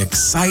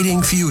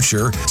exciting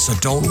future, so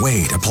don't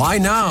wait. Apply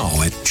now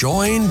at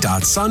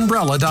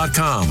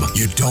join.sunbrella.com.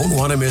 You don't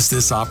want to miss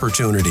this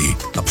opportunity.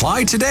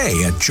 Apply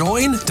today at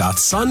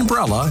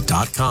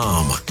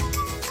join.sunbrella.com.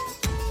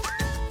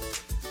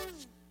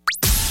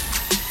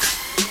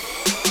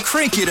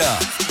 Crank it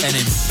up and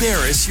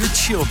embarrass your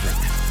children.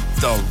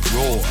 The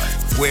Roar,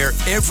 where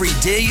every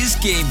day is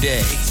game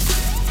day.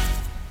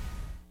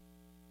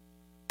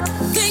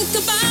 Think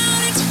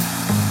about it.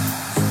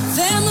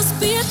 There must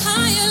be a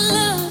higher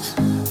love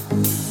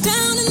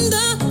down in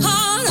the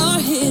heart or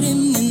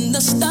hidden in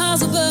the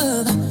stars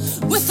above.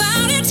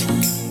 Without it,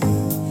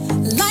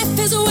 life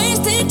is a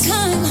wasted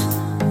time.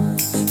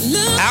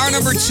 Hour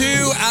number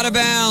 2, Out of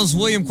Bounds,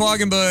 William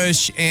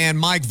Quaggenbush and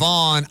Mike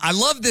Vaughn. I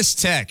love this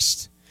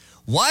text.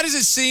 Why does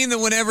it seem that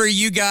whenever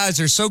you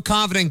guys are so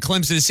confident in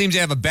Clemson, it seems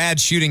to have a bad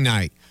shooting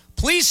night?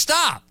 Please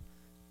stop.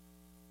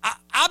 I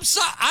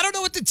don't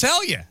know what to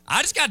tell you.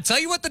 I just got to tell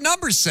you what the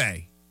numbers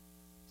say.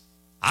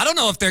 I don't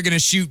know if they're going to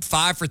shoot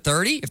 5 for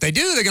 30. If they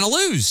do, they're going to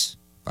lose.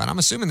 But I'm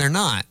assuming they're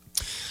not.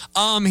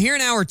 Here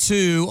in hour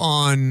 2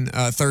 on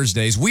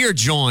Thursdays, we are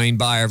joined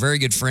by our very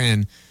good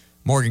friend,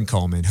 Morgan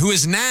Coleman, who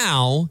is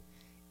now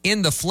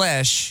in the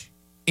flesh,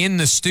 in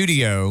the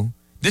studio.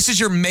 This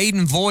is your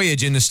maiden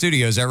voyage in the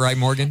studio. Is that right,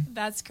 Morgan?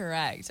 That's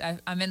correct.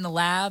 I'm in the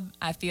lab.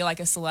 I feel like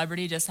a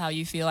celebrity, just how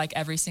you feel like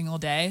every single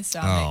day. So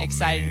I'm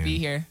excited to be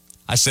here.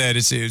 I said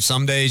it's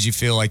some days you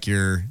feel like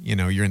you're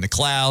in the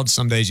clouds.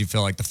 Some days you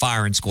feel like the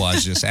firing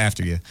squad's just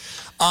after you.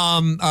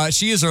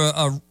 She is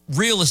a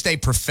real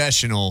estate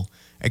professional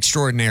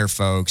extraordinaire,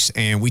 folks.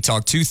 And we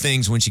talk 2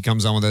 things when she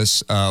comes on with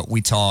us.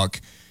 We talk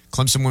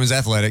Clemson Women's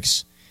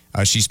Athletics.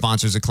 She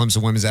sponsors the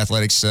Clemson Women's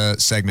Athletics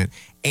segment.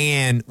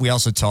 And we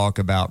also talk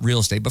about real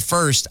estate. But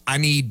first, I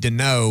need to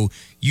know,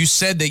 you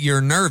said that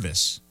you're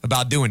nervous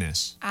about doing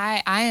this.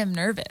 I am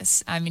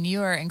nervous. I mean,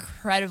 you are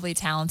incredibly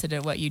talented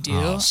at what you do.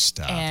 Oh,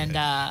 stop and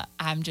it.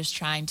 I'm just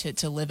trying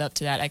to live up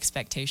to that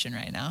expectation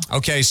right now.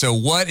 Okay, so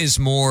what is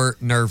more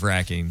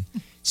nerve-wracking?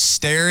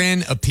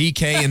 Staring a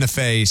PK in the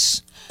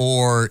face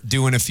or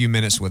doing a few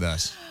minutes with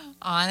us?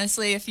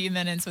 Honestly, a few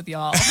minutes with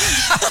y'all.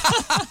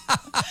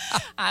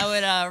 I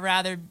would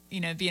rather,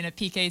 be in a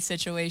PK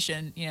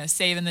situation,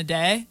 saving the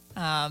day.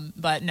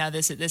 But no,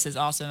 this is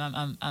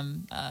awesome.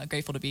 I'm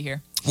grateful to be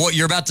here. Well,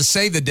 you're about to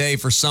save the day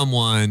for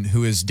someone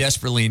who is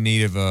desperately in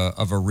need of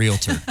a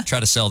realtor. Try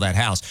to sell that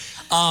house.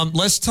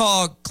 Let's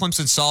talk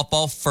Clemson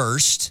softball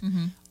first.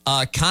 Mm-hmm.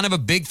 Kind of a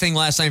big thing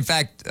last night. In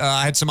fact,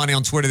 I had somebody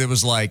on Twitter that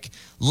was like,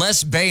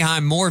 less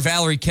Boeheim, more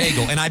Valerie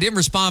Cagle. And I didn't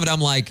respond, but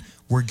I'm like,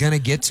 we're going to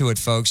get to it,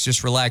 folks.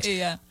 Just relax.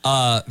 Yeah.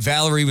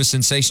 Valerie was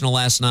sensational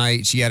last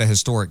night. She had a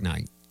historic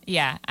night.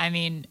 Yeah. I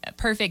mean, a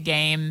perfect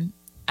game.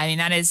 I mean,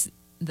 that is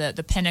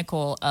the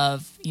pinnacle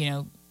of,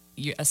 a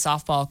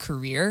softball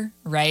career,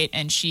 right?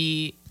 And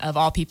she, of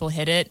all people,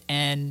 hit it.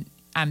 And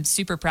I'm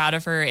super proud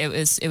of her. It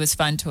was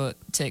fun to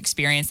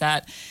experience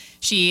that.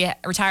 She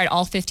retired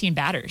all 15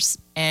 batters.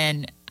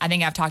 And I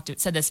think I've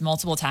said this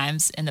multiple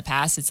times in the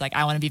past. It's like,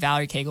 I want to be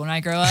Valerie Cagle when I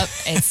grow up.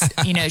 It's,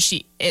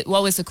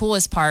 what was the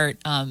coolest part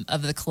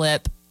of the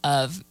clip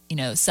of,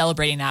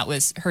 celebrating that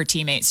was her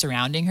teammates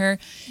surrounding her.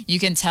 You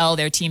can tell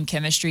their team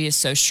chemistry is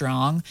so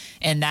strong,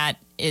 and that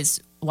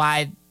is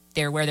why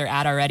they're where they're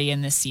at already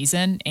in this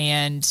season.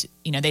 And,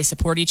 they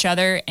support each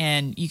other,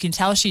 and you can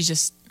tell she's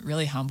just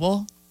really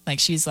humble. Like,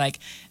 she's like,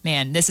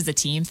 man, this is a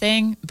team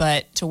thing,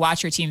 but to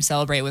watch your team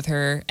celebrate with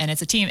her, and it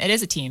is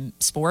a team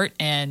sport,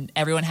 and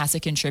everyone has to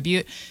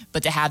contribute,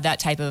 but to have that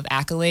type of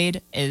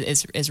accolade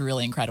is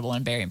really incredible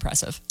and very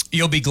impressive.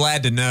 You'll be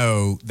glad to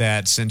know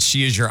that since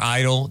she is your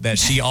idol, that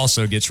she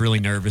also gets really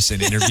nervous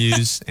in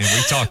interviews, and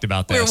we talked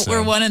about that.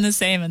 We're one and the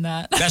same in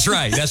that. That's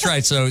right.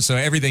 So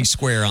everything's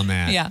square on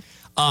that. Yeah.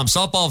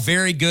 Softball,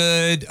 very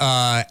good.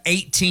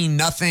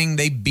 18-0.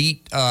 They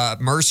beat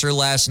Mercer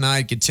last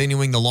night,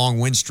 continuing the long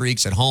win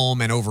streaks at home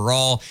and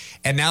overall.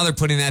 And now they're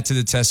putting that to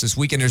the test this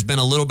weekend. There's been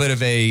a little bit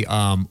of a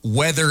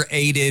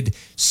weather-aided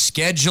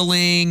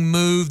scheduling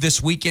move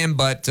this weekend,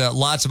 but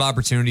lots of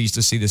opportunities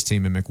to see this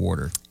team in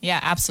McWhorter.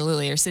 Yeah,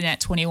 absolutely. They're sitting at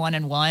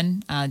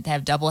 21-1. They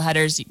have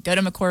doubleheaders. Go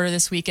to McWhorter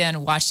this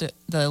weekend, watch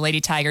the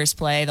Lady Tigers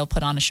play. They'll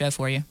put on a show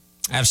for you.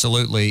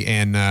 Absolutely,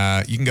 and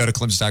you can go to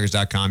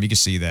ClemsonTigers.com. You can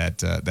see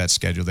that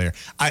schedule there.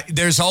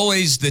 There's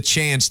always the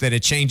chance that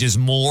it changes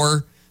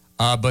more,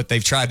 but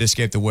they've tried to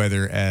escape the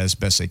weather as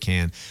best they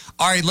can.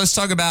 All right, let's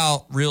talk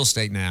about real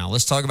estate now.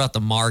 Let's talk about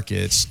the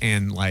markets,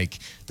 and like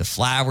the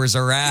flowers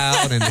are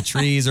out and the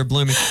trees are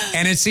blooming,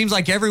 and it seems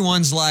like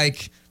everyone's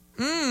like,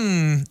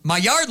 my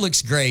yard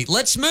looks great.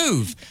 Let's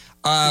move.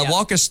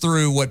 Walk us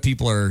through what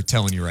people are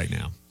telling you right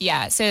now.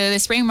 Yeah, so the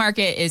spring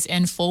market is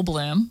in full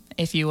bloom,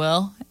 if you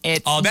will.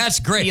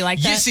 That's great. You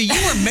like that? You see,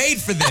 you were made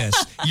for this.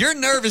 You're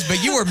nervous,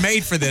 but you were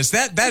made for this.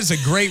 That is a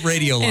great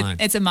radio line.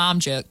 It's a mom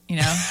joke,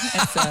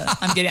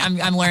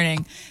 I'm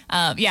learning.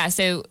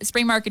 So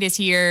spring market is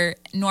here.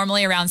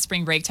 Normally around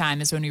spring break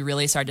time is when we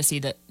really start to see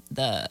the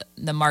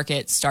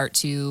market start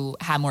to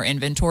have more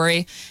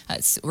inventory.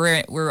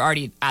 We're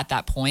already at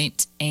that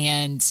point,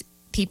 and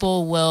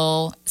people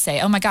will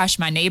say, oh my gosh,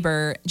 my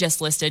neighbor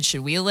just listed,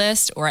 should we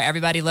list? Or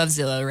everybody loves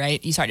Zillow,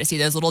 right? You start to see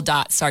those little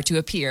dots start to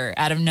appear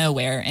out of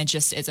nowhere. And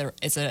just it's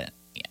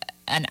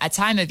a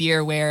time of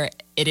year where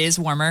it is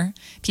warmer.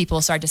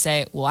 People start to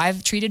say, well,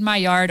 I've treated my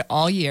yard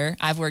all year.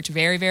 I've worked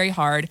very, very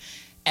hard.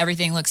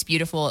 Everything looks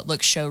beautiful. It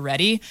looks show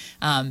ready.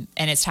 And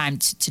it's time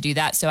to do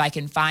that so I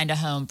can find a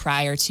home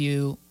prior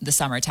to the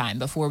summertime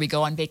before we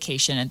go on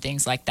vacation and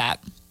things like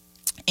that.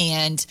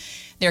 And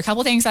there are a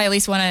couple things I at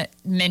least want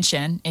to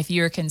mention if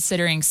you're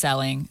considering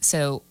selling.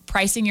 So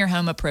pricing your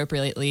home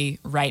appropriately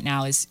right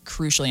now is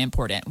crucially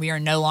important. We are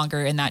no longer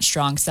in that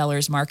strong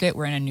seller's market.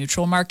 We're in a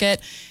neutral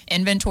market.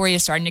 Inventory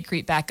is starting to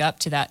creep back up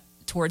to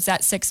towards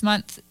that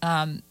 6-month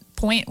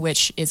point,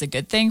 which is a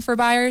good thing for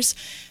buyers.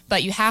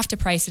 But you have to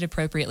price it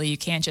appropriately. You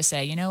can't just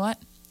say, you know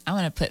what? I'm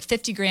going to put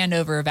 $50,000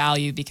 over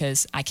value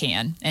because I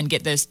can and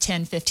get those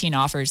 10, 15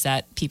 offers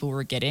that people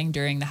were getting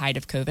during the height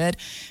of COVID.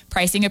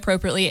 Pricing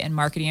appropriately and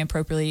marketing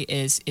appropriately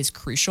is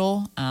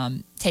crucial.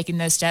 Taking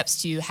those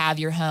steps to have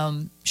your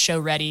home show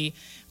ready,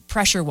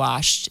 pressure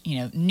washed,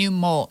 new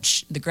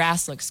mulch, the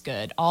grass looks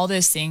good. All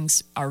those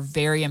things are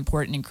very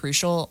important and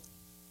crucial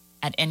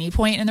at any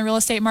point in the real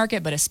estate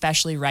market, but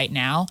especially right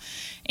now.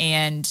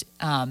 And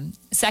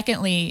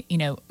secondly,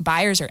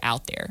 buyers are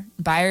out there.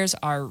 Buyers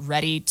are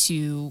ready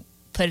to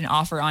put an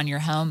offer on your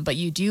home, but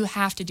you do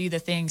have to do the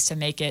things to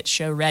make it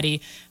show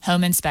ready.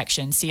 Home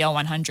inspection, CL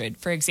 100.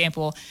 For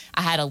example,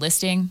 I had a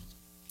listing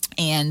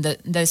and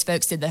those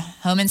folks did the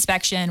home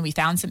inspection. We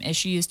found some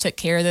issues, took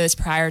care of those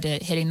prior to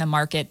hitting the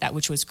market,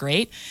 which was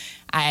great.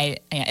 I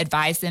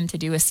advised them to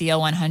do a CL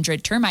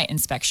 100 termite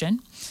inspection.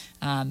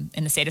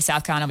 In the state of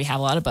South Carolina, we have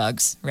a lot of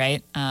bugs,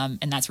 right?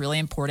 And that's really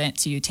important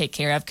to take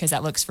care of because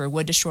that looks for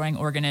wood-destroying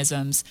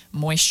organisms,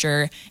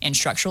 moisture, and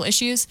structural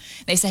issues.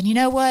 They said, you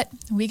know what?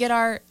 We get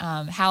our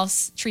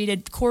house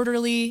treated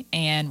quarterly,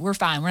 and we're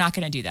fine. We're not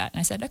going to do that. And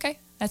I said, okay,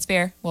 that's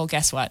fair. Well,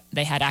 guess what?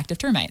 They had active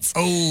termites.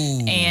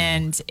 Oh.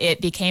 And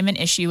it became an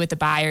issue with the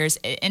buyers.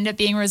 It ended up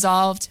being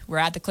resolved. We're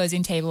at the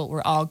closing table.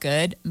 We're all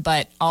good.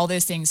 But all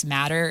those things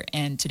matter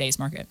in today's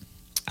market.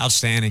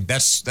 Outstanding.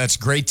 That's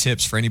great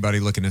tips for anybody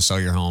looking to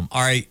sell your home.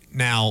 All right,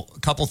 now a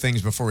couple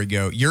things before we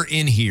go. You're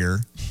in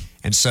here,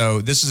 and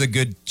so this is a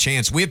good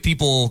chance. We have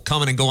people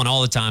coming and going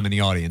all the time in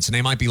the audience, and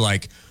they might be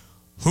like,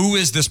 who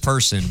is this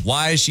person?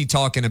 Why is she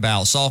talking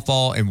about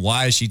softball, and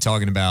why is she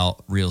talking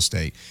about real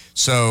estate?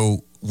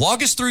 So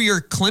walk us through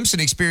your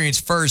Clemson experience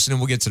first, and then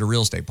we'll get to the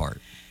real estate part.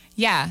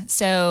 Yeah,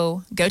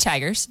 so go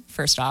Tigers,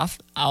 first off.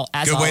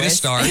 Good way to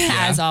start. Yeah.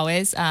 As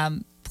always.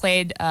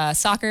 Played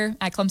soccer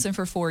at Clemson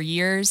for 4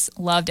 years.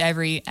 Loved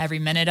every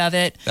minute of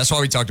it. That's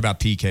why we talked about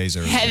PKs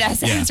earlier.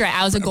 That's right.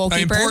 I was a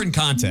goalkeeper. Important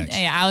context.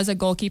 Yeah, I was a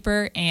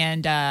goalkeeper,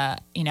 and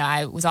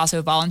I was also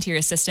a volunteer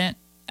assistant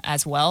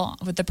as well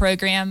with the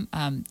program.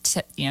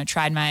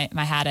 Tried my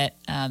hat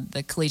at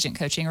the collegiate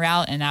coaching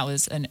route, and that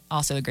was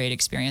also a great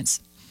experience.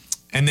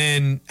 And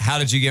then how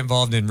did you get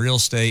involved in real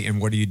estate,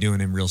 and what are you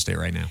doing in real estate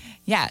right now?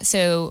 Yeah,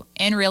 so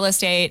in real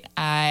estate,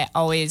 I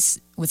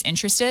always was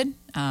interested.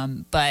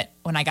 But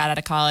when I got out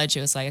of college,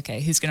 it was like,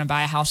 okay, who's going to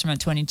buy a house from a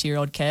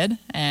 22-year-old kid?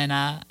 And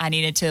I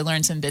needed to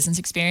learn some business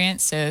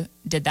experience. So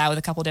did that with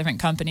a couple different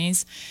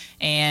companies.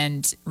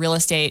 And real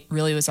estate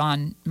really was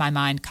on my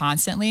mind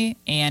constantly.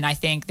 And I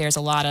think there's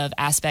a lot of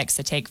aspects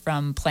to take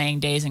from playing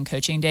days and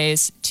coaching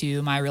days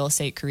to my real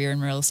estate career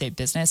and real estate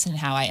business and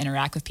how I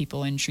interact with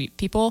people and treat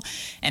people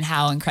and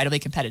how incredibly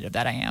competitive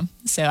that I am.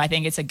 So I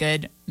think it's a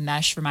good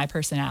mesh for my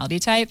personality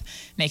type,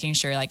 making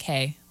sure like,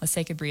 hey, let's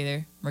take a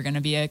breather. We're going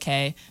to be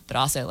okay. But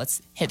also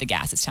let's hit the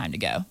gas. It's time to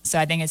go. So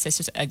I think it's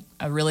just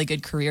a really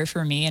good career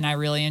for me, and I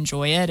really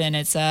enjoy it. And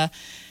it's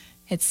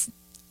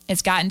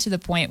gotten to the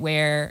point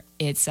where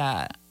it's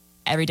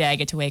every day I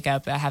get to wake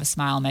up, I have a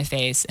smile on my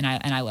face, and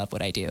I love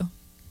what I do.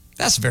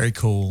 That's very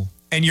cool.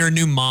 And you're a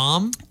new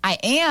mom? I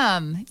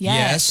am.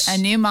 Yes. A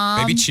new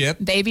mom.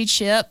 Baby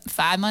Chip,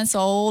 5 months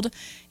old.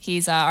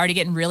 He's already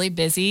getting really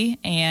busy,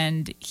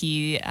 and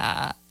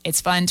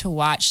it's fun to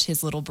watch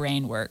his little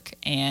brain work.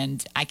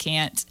 And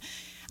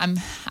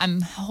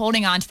I'm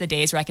holding on to the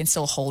days where I can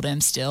still hold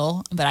him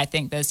still, but I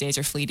think those days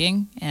are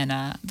fleeting.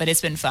 And but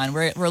it's been fun.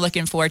 We're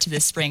looking forward to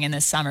this spring and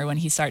this summer when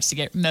he starts to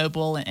get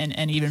mobile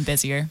and even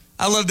busier.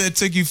 I love that it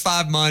took you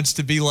 5 months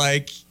to be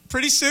like,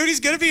 pretty soon he's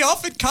going to be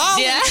off at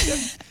college. Yeah.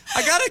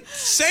 I got to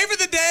savor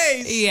the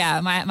days. Yeah,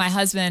 my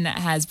husband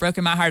has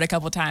broken my heart a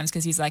couple times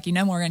because he's like,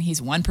 Morgan,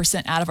 he's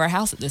 1% out of our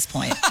house at this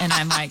point. And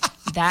I'm like,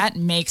 that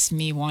makes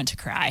me want to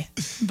cry.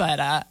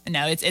 But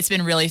no, it's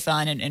been really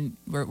fun, and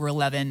we're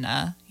loving,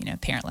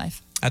 parent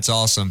life. That's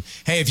awesome.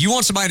 Hey, if you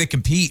want somebody to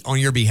compete on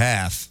your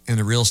behalf in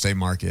the real estate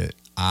market,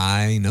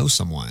 I know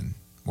someone,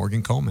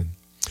 Morgan Coleman.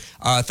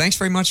 Thanks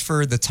very much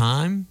for the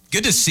time.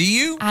 Good to see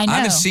you. I know. I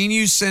haven't seen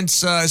you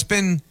since it's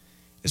been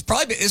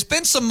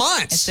some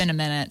months. It's been a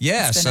minute.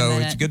 Yeah,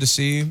 it's good to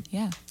see you.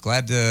 Yeah.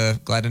 Glad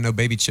to know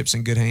Baby Chip's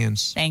in good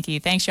hands. Thank you.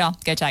 Thanks, y'all.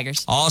 Go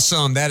Tigers.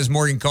 Awesome. That is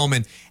Morgan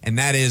Coleman, and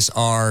that is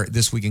our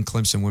This Week in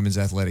Clemson Women's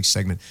Athletics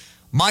segment.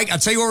 Mike, I'll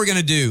tell you what we're going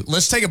to do.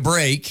 Let's take a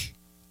break.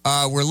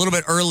 We're a little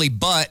bit early,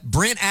 but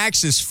Brent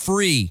Axe is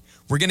free.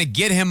 We're going to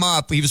get him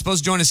up. He was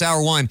supposed to join us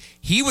hour 1.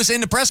 He was in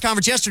the press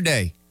conference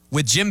yesterday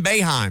with Jim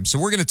Boeheim. So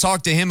we're going to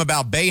talk to him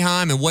about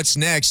Boeheim and what's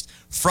next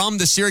from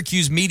the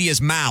Syracuse media's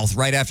mouth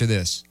right after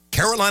this.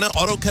 Carolina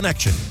Auto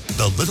Connection,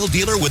 the little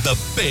dealer with the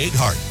big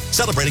heart.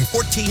 Celebrating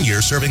 14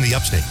 years serving the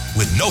upstate.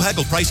 With no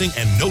haggle pricing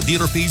and no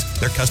dealer fees,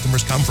 their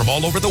customers come from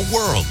all over the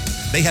world.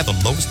 They have the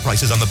lowest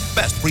prices on the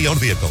best pre-owned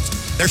vehicles.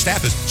 Their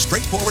staff is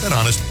straightforward and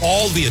honest.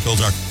 All vehicles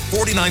are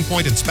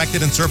 49-point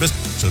inspected and serviced,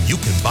 so you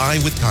can buy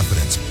with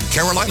confidence.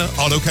 Carolina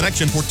Auto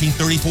Connection,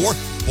 1434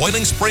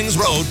 Boiling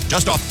Springs Road,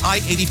 just off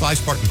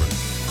I-85 Spartanburg.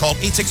 Call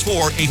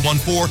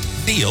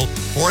 864-814-DEAL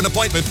for an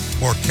appointment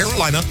or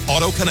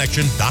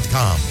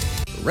CarolinaAutoConnection.com.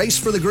 Race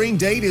for the Green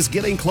date is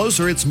getting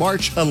closer. It's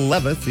March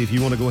 11th. If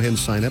you want to go ahead and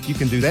sign up, you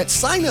can do that.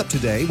 Sign up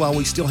today while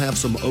we still have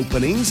some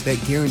openings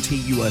that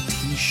guarantee you a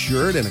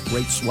t-shirt and a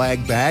great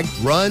swag bag.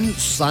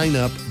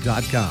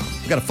 RunSignup.com.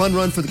 We've got a fun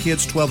run for the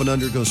kids, 12 and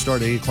under. Going to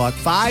start at 8 o'clock.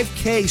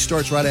 5K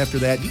starts right after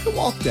that. You can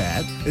walk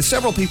that. And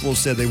several people have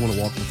said they want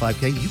to walk the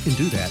 5K. You can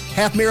do that.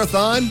 Half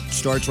marathon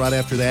starts right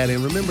after that.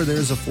 And remember,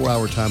 there's a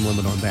 4-hour time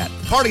limit on that.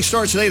 Party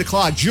starts at 8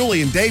 o'clock.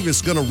 Julian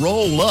Davis going to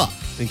roll up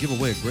and give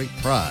away a great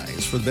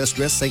prize for the best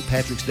dressed St.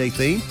 Patrick's Day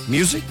theme,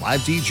 music,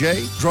 live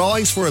DJ,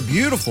 drawings for a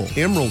beautiful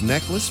emerald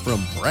necklace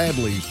from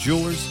Bradley's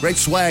Jewelers, great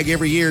swag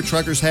every year,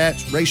 truckers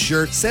hats, race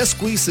shirt,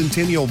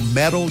 sesquicentennial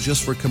medal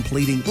just for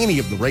completing any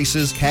of the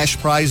races, cash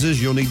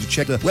prizes. You'll need to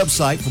check the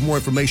website for more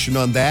information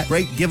on that.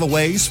 Great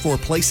giveaways for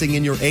placing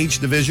in your age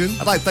division.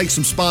 I'd like to thank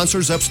some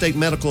sponsors, Upstate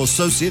Medical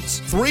Associates,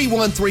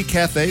 313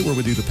 Cafe, where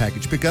we do the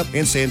package pickup,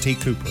 and Santee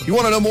Cooper. You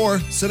want to know more?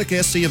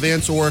 Seneca SC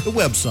events or the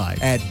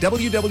website at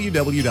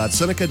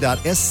www.seneca.sc.us.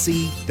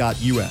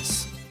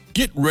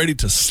 Get ready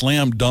to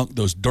slam dunk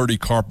those dirty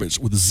carpets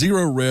with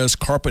Zero-Res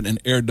Carpet and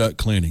Air Duct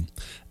Cleaning.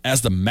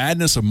 As the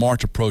madness of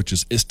March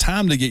approaches, it's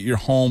time to get your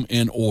home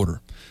in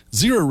order.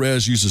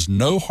 Zero-Res uses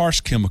no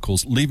harsh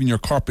chemicals, leaving your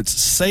carpets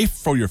safe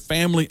for your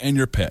family and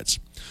your pets.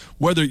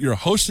 Whether you're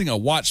hosting a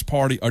watch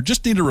party or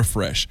just need a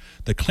refresh,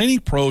 the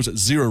cleaning pros at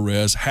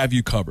Zero-Res have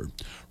you covered.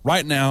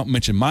 Right now,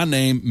 mention my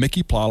name,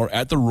 Mickey Plyler,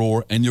 at The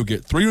Roar, and you'll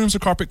get 3 rooms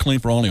of carpet clean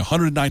for only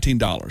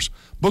 $119.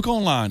 Book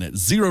online at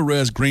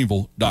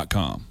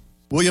ZeroResGreenville.com.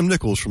 William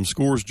Nichols from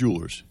Scores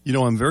Jewelers. You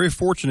know, I'm very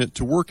fortunate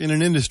to work in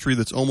an industry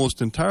that's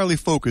almost entirely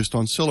focused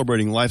on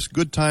celebrating life's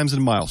good times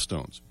and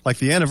milestones. Like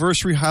the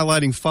anniversary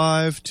highlighting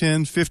 5,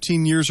 10,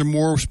 15 years or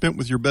more spent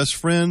with your best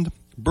friend,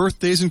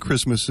 birthdays and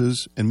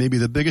Christmases, and maybe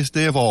the biggest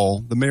day of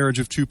all, the marriage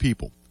of 2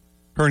 people.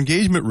 Her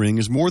engagement ring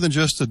is more than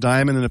just a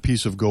diamond and a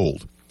piece of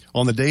gold.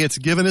 On the day it's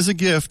given as a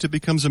gift, it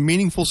becomes a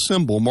meaningful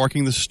symbol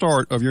marking the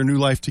start of your new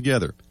life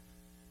together.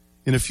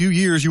 In a few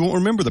years, you won't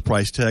remember the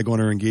price tag on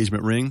her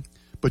engagement ring,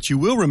 but you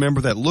will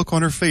remember that look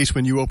on her face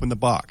when you open the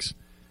box.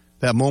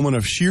 That moment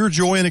of sheer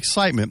joy and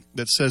excitement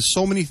that says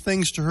so many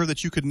things to her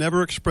that you could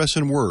never express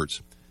in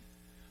words.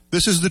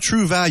 This is the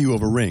true value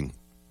of a ring.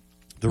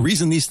 The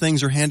reason these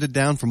things are handed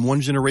down from one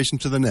generation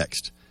to the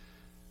next.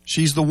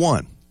 She's the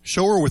one.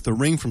 Show her with the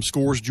ring from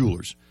Scores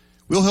Jewelers.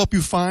 We'll help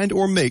you find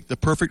or make the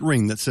perfect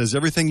ring that says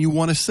everything you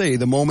want to say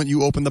the moment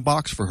you open the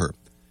box for her.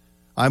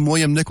 I'm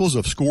William Nichols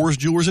of Scores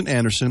Jewelers in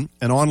Anderson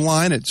and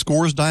online at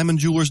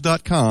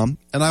scoresdiamondjewelers.com,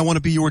 and I want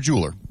to be your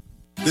jeweler.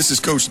 This is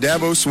Coach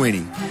Dabo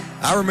Sweeney.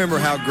 I remember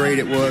how great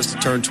it was to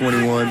turn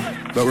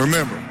 21, but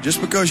remember, just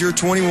because you're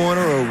 21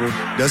 or over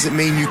doesn't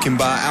mean you can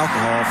buy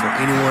alcohol for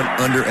anyone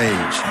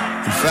underage.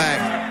 In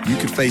fact, you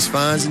could face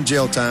fines and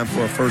jail time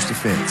for a first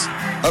offense.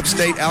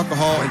 Upstate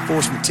alcohol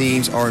enforcement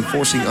teams are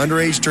enforcing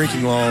underage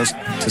drinking laws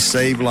to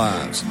save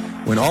lives.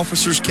 When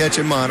officers catch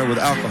a minor with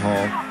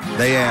alcohol,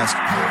 they ask,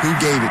 who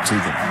gave it to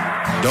them?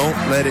 Don't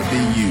let it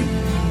be you.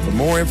 For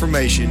more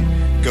information,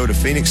 go to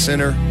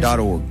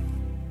phoenixcenter.org.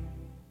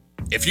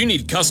 If you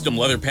need custom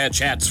leather patch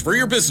hats for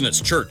your business,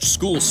 church,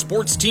 school,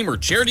 sports team, or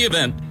charity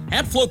event,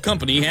 Hatflow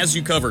Company has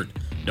you covered.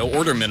 No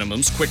order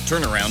minimums, quick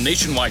turnaround,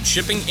 nationwide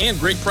shipping, and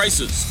great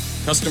prices.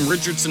 Custom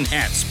Richardson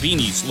hats,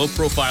 beanies,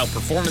 low-profile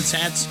performance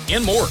hats,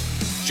 and more.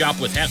 Shop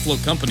with Hatflow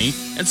Company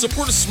and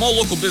support a small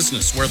local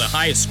business where the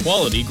highest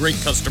quality, great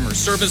customer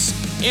service,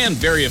 and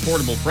very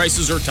affordable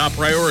prices are top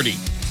priority.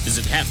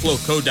 Visit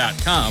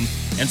hatflowco.com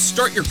and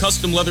start your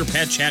custom leather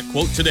patch hat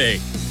quote today.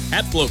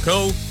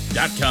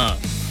 hatflowco.com.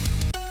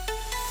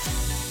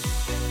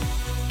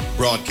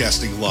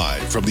 Broadcasting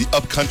live from the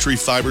Upcountry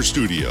Fiber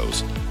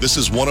Studios. This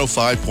is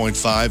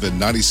 105.5 and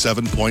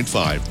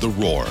 97.5 The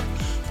Roar.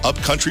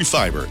 Upcountry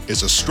Fiber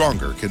is a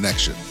stronger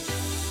connection.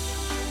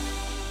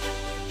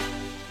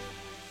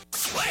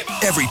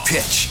 Every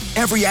pitch,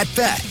 every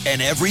at-bat,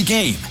 and every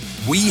game,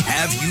 we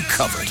have you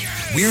covered.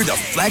 We're the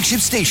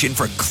flagship station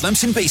for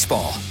Clemson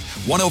baseball.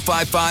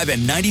 105.5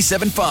 and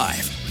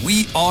 97.5.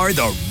 We are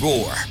The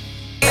Roar.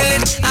 I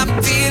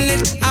feel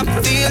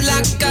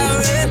like I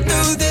ran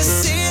through the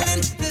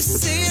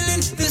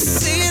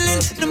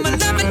ceiling. No, my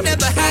love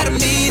never had a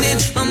meaning.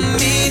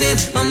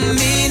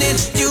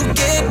 You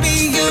gave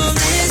me a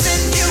reason.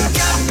 You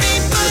got me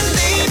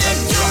believing.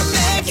 You're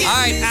making. All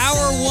right,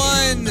 hour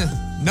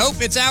 1.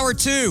 Nope, it's hour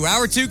 2.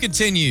 Hour 2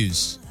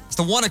 continues. It's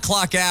the 1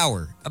 o'clock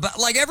hour. About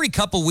like every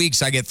couple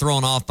weeks, I get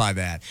thrown off by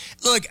that.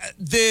 Look,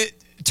 the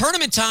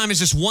tournament time is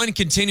just one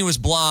continuous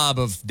blob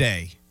of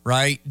day,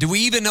 right? Do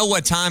we even know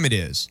what time it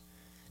is?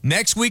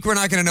 Next week, we're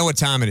not going to know what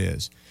time it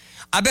is.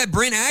 I bet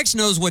Brent Axe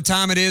knows what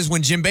time it is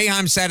when Jim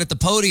Boeheim sat at the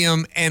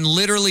podium and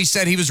literally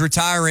said he was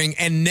retiring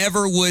and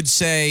never would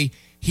say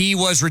he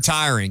was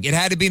retiring. It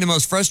had to be the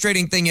most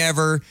frustrating thing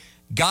ever.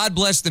 God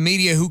bless the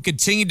media who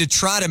continued to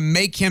try to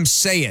make him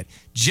say it.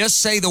 Just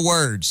say the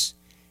words.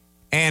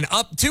 And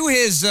up to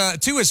his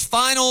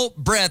final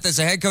breath as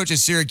a head coach at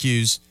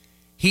Syracuse,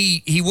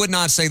 he would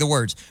not say the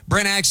words.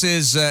 Brent Axe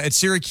is at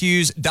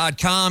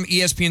Syracuse.com,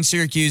 ESPN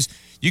Syracuse.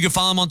 You can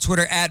follow him on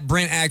Twitter at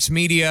Brent Axe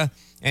Media.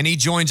 And he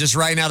joins us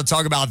right now to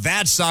talk about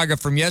that saga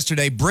from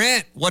yesterday.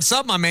 Brent, what's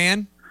up, my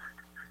man?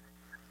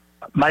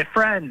 My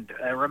friend,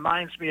 it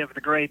reminds me of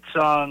the great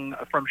song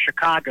from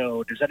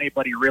Chicago, Does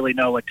Anybody Really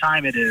Know What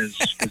Time It Is?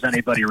 Does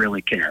Anybody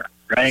Really Care?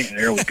 Right?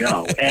 There we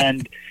go.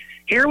 And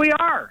here we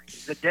are,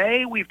 the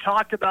day we've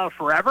talked about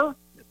forever,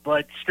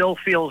 but still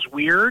feels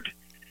weird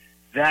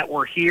that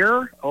we're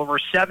here. Over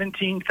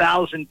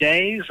 17,000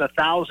 days,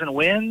 1,000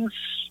 wins,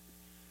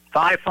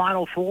 5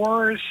 Final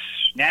Fours,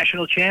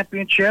 national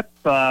championship,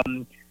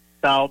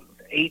 about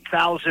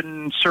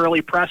 8,000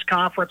 surly press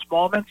conference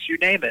moments, you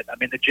name it. I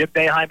mean, the Jim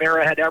Boeheim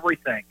era had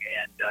everything.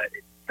 And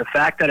the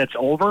fact that it's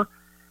over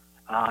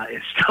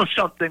is still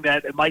something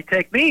that it might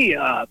take me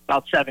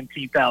about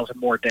 17,000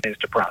 more days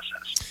to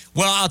process.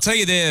 Well, I'll tell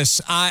you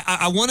this.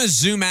 I want to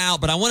zoom out,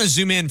 but I want to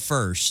zoom in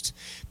first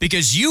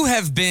because you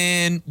have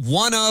been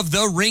one of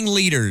the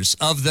ringleaders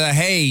of the,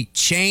 hey,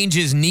 change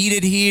is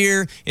needed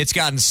here. It's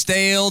gotten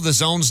stale. The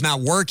zone's not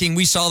working.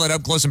 We saw that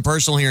up close and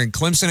personal here in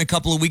Clemson a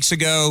couple of weeks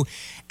ago.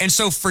 And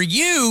so for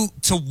you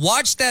to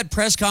watch that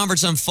press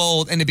conference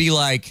unfold and to be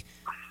like,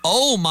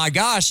 oh, my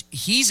gosh,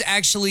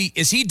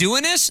 is he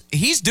doing this?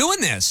 He's doing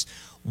this.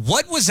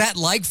 What was that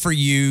like for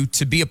you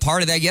to be a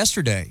part of that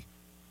yesterday?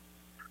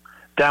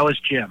 That was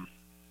Jim.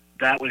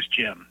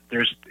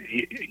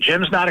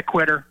 Jim's not a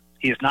quitter.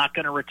 He is not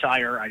going to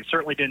retire. I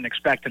certainly didn't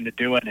expect him to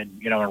do it in,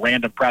 a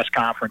random press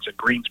conference at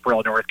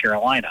Greensboro, North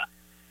Carolina.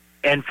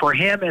 And for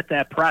him at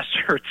that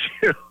presser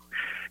to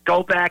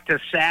go back to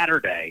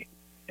Saturday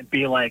and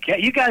be like, yeah,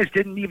 you guys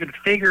didn't even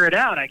figure it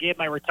out. I gave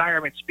my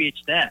retirement speech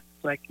then.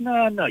 It's like,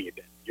 no, you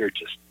didn't. You're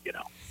just,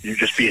 you're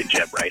just being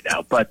Jim right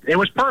now. But it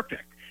was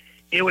perfect.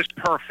 It was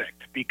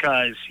perfect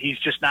because he's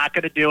just not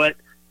going to do it.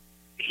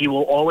 He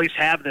will always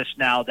have this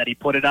now that he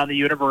put it on the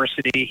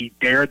university. He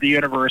dared the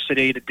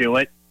university to do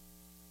it.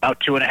 About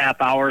 2.5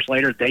 hours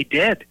later, they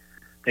did.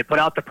 They put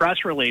out the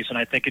press release, and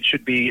I think it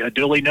should be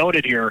duly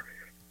noted here.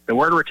 The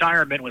word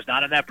retirement was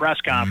not in that press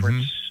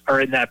conference,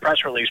 or in that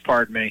press release,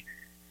 pardon me,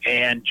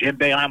 and Jim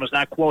Boeheim was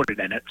not quoted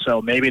in it.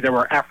 So maybe there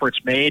were efforts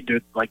made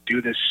to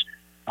do this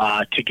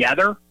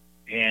together,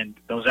 and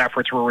those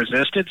efforts were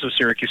resisted. So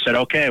Syracuse said,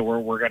 okay,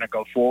 we're going to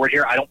go forward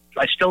here.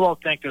 I still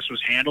don't think this was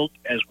handled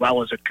as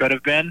well as it could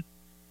have been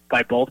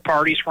by both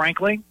parties,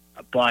 frankly.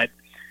 But,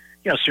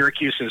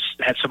 Syracuse has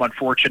had some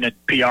unfortunate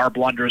PR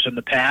blunders in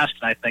the past,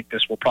 and I think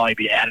this will probably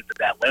be added to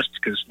that list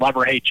because love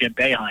or hate Jim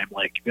Boeheim,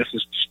 this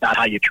is just not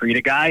how you treat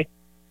a guy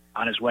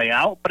on his way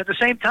out. But at the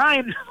same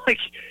time,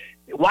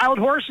 wild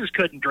horses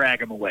couldn't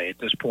drag him away at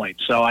this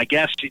point. So I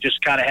guess he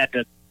just kind of had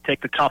to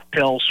take the tough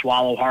pill,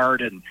 swallow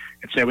hard, and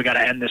say we got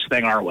to end this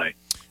thing our way.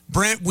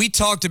 Brent, we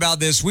talked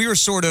about this. We were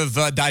sort of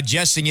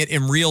digesting it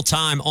in real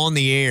time on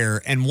the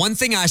air, and one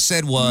thing I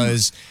said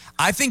was,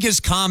 I think his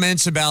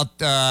comments about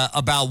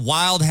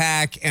Wild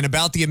Hack and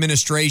about the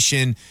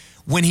administration,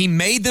 when he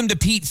made them to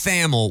Pete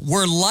Thamel,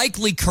 were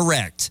likely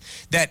correct.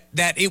 That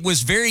it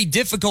was very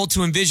difficult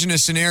to envision a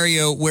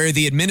scenario where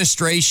the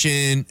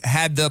administration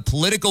had the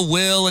political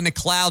will and the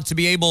clout to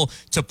be able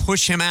to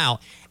push him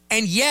out.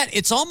 And yet,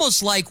 it's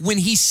almost like when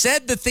he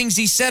said the things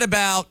he said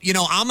about,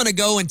 I'm going to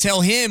go and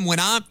tell him when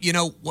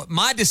what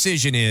my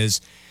decision is.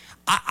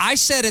 I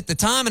said at the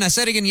time, and I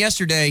said again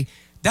yesterday,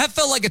 that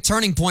felt like a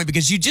turning point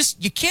because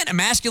you can't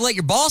emasculate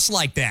your boss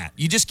like that.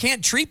 You just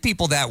can't treat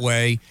people that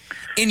way.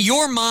 In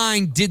your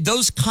mind, did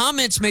those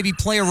comments maybe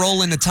play a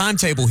role in the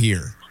timetable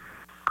here?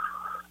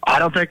 I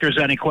don't think there's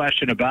any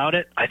question about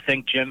it. I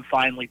think Jim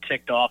finally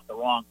ticked off the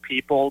wrong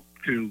people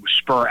to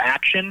spur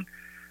action.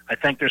 I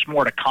think there's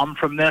more to come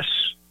from this.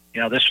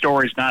 This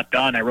story's not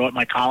done. I wrote in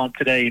my column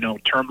today,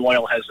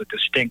 turmoil has a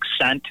distinct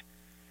scent,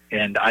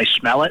 and I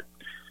smell it.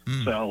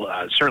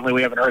 So certainly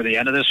we haven't heard the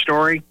end of this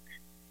story.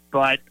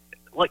 But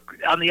look,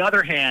 on the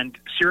other hand,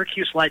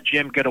 Syracuse let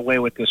Jim get away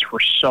with this for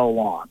so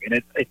long, and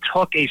it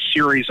took a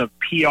series of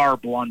PR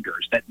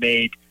blunders that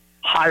made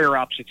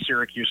higher-ups at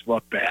Syracuse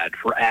look bad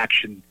for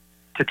action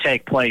to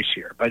take place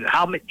here. But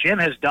Jim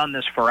has done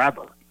this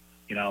forever,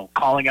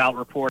 calling out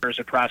reporters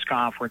at press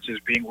conferences,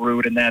 being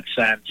rude in that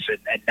sense,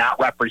 and not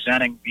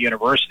representing the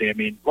university. I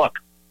mean, look,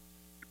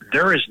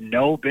 there is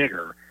no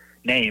bigger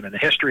name in the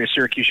history of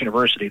Syracuse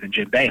University than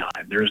Jim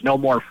Boeheim. There is no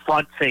more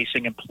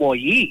front-facing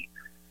employee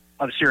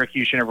of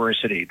Syracuse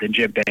University than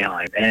Jim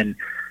Boeheim. And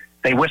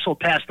they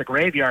whistled past the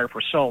graveyard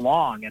for so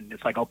long, and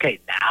it's like, okay,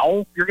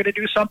 now you're going to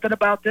do something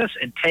about this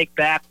and take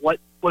back what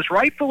was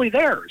rightfully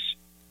theirs.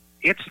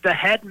 It's the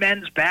head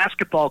men's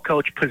basketball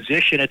coach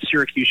position at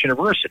Syracuse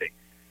University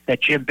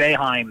that Jim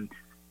Boeheim,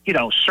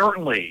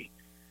 certainly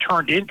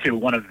turned into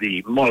one of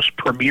the most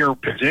premier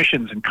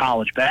positions in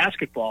college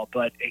basketball,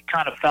 but it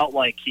kind of felt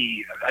like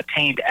he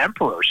attained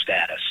emperor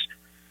status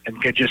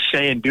and could just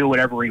say and do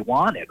whatever he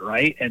wanted,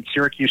 right? And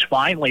Syracuse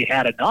finally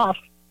had enough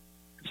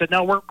and said,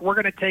 no, we're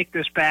going to take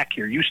this back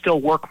here. You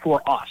still work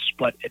for us.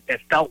 But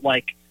it felt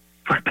like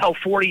for about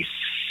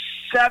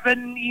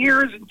 47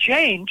 years and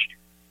change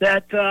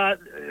that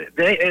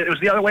it was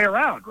the other way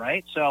around,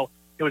 right? So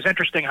it was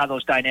interesting how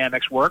those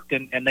dynamics worked,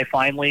 and they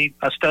finally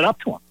stood up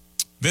to him.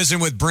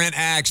 Visiting with Brent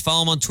Axe.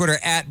 Follow him on Twitter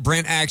at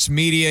Brent Axe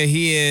Media.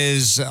 He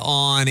is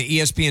on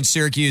ESPN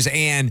Syracuse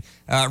and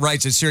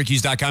writes at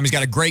Syracuse.com. He's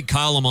got a great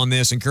column on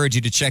this. Encourage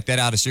you to check that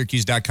out at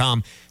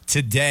Syracuse.com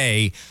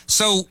today.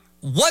 So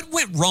what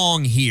went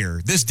wrong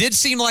here? This did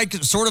seem like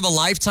sort of a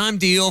lifetime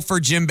deal for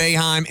Jim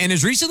Boeheim. And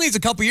as recently as a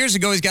couple years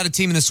ago, he's got a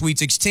team in the Sweet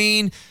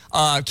 16.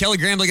 Kelly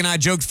Grambling and I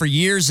joked for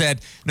years that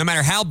no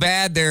matter how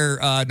bad their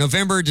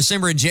November,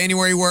 December, and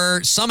January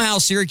were, somehow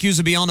Syracuse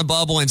would be on the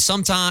bubble and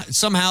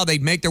somehow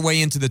they'd make their way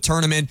into the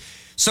tournament.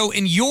 So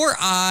in your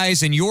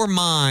eyes and your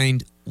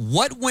mind,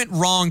 what went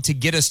wrong to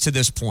get us to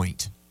this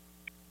point?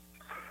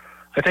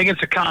 I think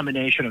it's a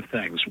combination of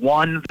things.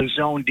 One, the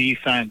zone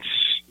defense,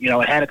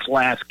 it had its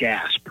last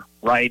gasp,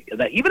 right?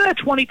 Even that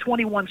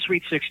 2021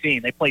 Sweet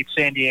 16, they played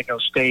San Diego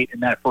State in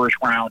that first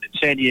round, and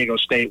San Diego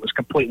State was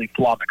completely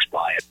flummoxed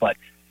by it. But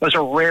it was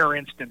a rare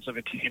instance of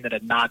a team that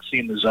had not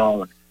seen the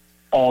zone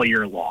all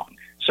year long.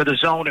 So the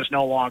zone is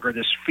no longer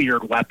this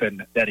feared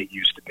weapon that it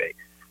used to be.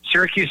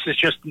 Syracuse has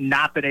just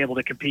not been able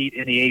to compete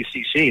in the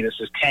ACC. This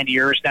is 10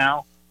 years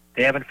now.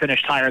 They haven't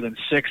finished higher than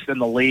sixth in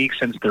the league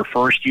since their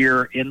first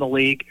year in the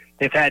league.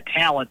 They've had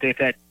talent. They've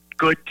had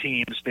good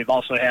teams. They've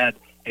also had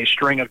a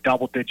string of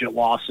double-digit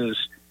losses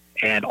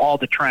and all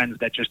the trends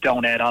that just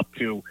don't add up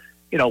to,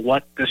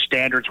 what the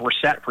standards were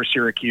set for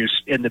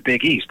Syracuse in the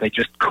Big East. They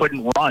just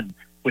couldn't run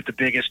with the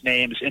biggest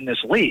names in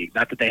this league.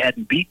 Not that they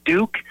hadn't beat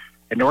Duke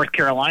and North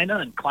Carolina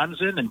and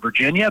Clemson and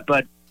Virginia,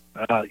 but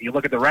you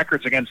look at the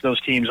records against those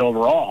teams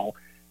overall,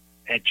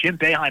 and Jim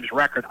Boeheim's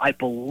record, I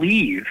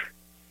believe,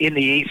 in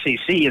the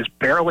ACC is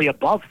barely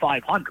above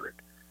 500.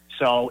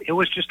 So it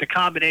was just a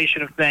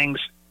combination of things,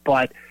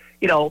 but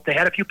they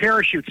had a few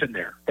parachutes in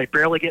there. They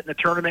barely get in the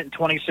tournament in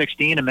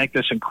 2016 and make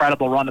this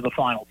incredible run to the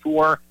Final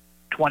Four.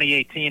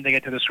 2018, they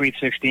get to the Sweet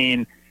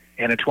 16,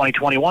 and in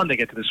 2021, they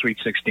get to the Sweet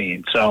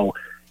 16. So,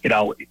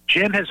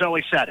 Jim has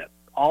always said it.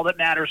 All that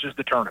matters is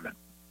the tournament.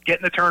 Get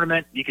in the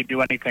tournament, you can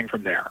do anything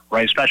from there,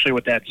 right? Especially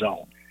with that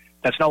zone.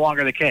 That's no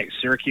longer the case.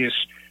 Syracuse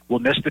will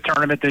miss the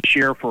tournament this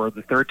year for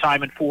the third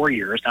time in 4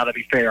 years. Now, to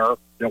be fair,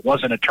 there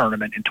wasn't a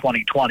tournament in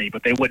 2020,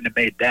 but they wouldn't have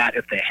made that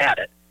if they had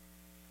it.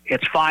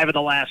 It's 5 of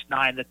the last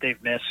 9 that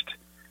they've missed,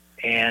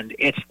 and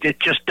it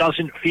just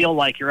doesn't feel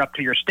like you're up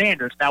to your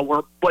standards. Now,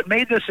 what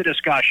made this a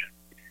discussion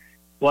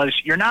was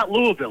you're not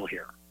Louisville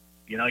here.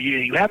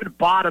 You haven't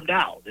bottomed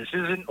out. This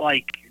isn't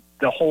like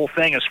the whole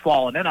thing has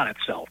fallen in on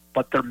itself,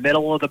 but they're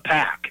middle of the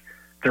pack.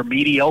 They're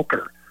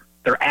mediocre.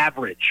 They're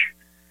average,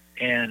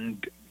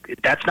 and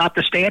that's not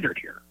the standard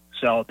here.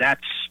 So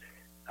that's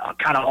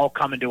kind of all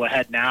coming to a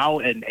head now,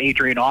 and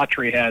Adrian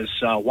Autry has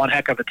one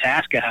heck of a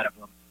task ahead of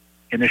him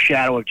in the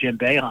shadow of Jim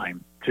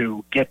Boeheim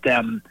to get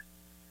them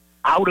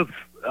out of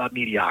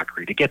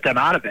mediocrity, to get them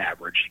out of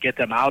average, to get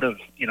them out of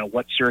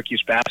what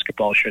Syracuse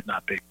basketball should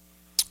not be.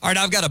 All right,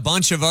 I've got a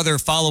bunch of other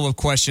follow-up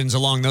questions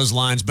along those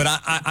lines, but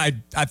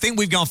I think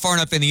we've gone far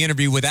enough in the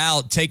interview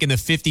without taking the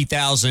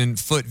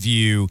 50,000-foot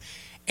view.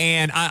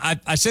 And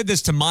I said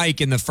this to Mike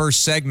in the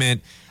first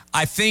segment.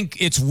 I think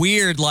it's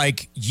weird,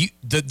 like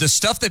the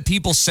stuff that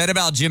people said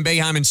about Jim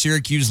Boeheim in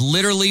Syracuse,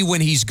 literally when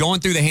he's going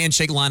through the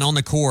handshake line on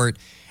the court,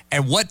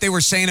 and what they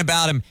were saying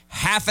about him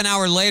half an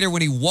hour later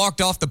when he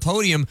walked off the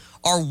podium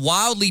are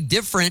wildly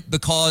different,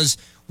 because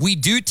we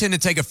do tend to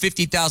take a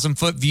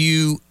 50,000-foot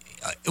view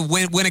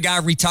when a guy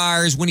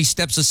retires, when he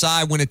steps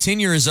aside, when a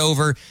tenure is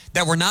over,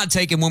 that we're not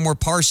taking when we're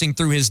parsing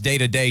through his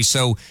day-to-day.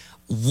 So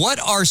what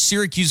are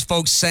Syracuse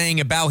folks saying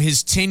about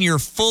his tenure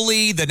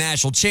fully, the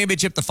national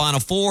championship, the Final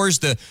Fours,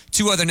 the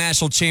 2 other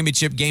national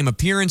championship game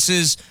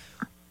appearances?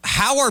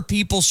 How are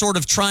people sort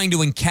of trying to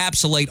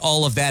encapsulate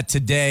all of that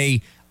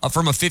today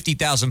from a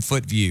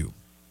 50,000-foot view?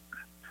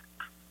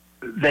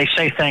 They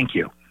say thank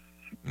you.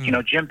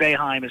 Jim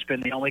Boeheim has been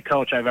the only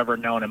coach I've ever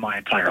known in my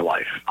entire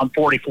life. I'm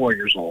 44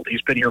 years old.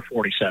 He's been here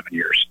 47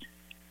 years.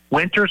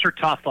 Winters are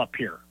tough up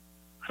here.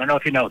 I don't know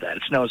if you know that.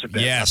 It snows a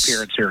bit up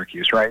here in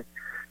Syracuse, right?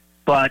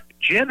 But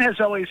Jim has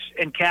always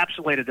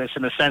encapsulated this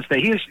in the sense that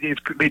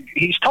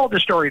he's told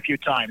this story a few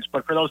times,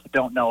 but for those that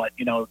don't know it,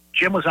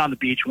 Jim was on the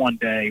beach one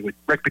day with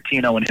Rick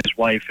Pitino and his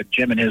wife, and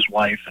Jim and his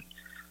wife, and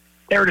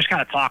they were just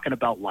kind of talking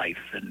about life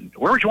and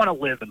where would you want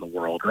to live in the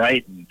world,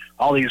 right? And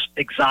all these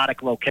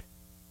exotic locations.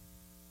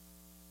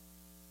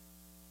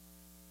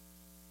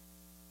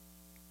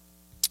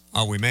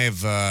 Oh, we may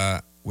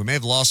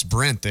have lost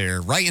Brent there,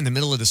 right in the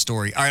middle of the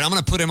story. All right, I'm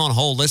going to put him on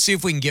hold. Let's see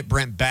if we can get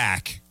Brent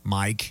back,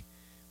 Mike.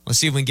 Let's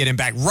see if we can get him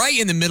back right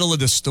in the middle of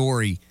the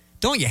story.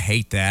 Don't you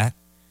hate that?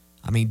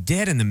 I mean,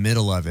 dead in the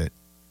middle of it.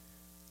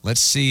 Let's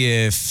see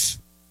if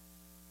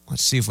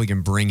we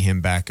can bring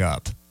him back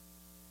up.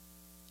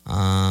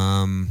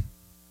 I'm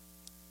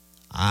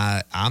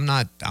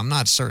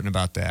not certain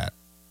about that.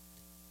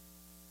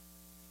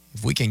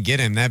 If we can get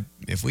him,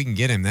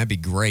 that'd be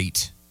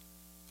great.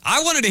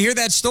 I wanted to hear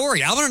that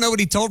story. I want to know what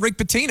he told Rick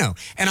Pitino.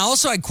 And I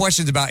also had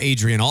questions about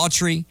Adrian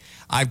Autry.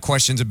 I have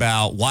questions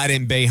about why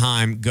didn't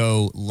Boeheim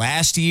go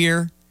last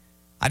year.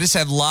 I just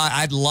have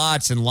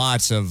lots and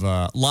lots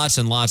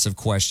of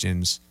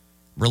questions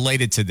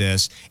related to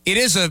this. It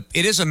is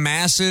a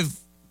massive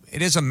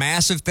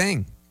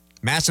thing.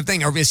 Massive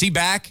thing. Or is he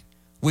back?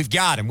 We've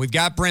got him. We've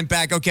got Brent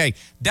back. Okay,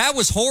 that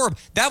was horrible.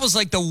 That was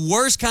like the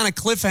worst kind of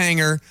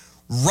cliffhanger.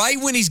 Right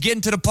when he's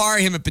getting to the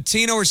party, him and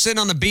Pitino are sitting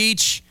on the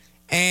beach.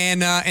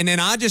 And then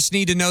I just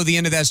need to know the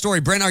end of that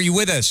story. Brent, are you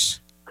with us?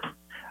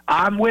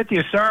 I'm with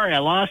you. Sorry, I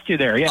lost you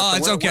there. Yeah, oh,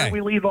 it's okay. Where did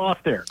we leave off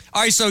there?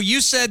 All right, so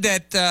you said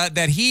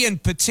that he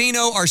and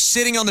Pitino are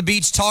sitting on the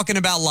beach talking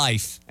about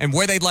life and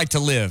where they'd like to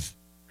live.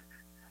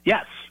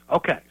 Yes.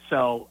 Okay,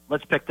 so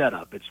let's pick that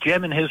up. It's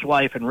Jim and his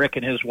wife and Rick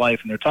and his wife,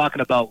 and they're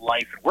talking about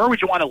life. Where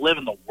would you want to live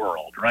in the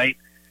world, right?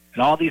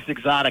 And all these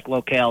exotic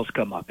locales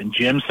come up, and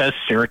Jim says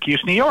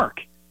Syracuse, New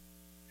York.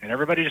 And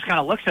everybody just kind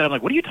of looks at him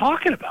like, what are you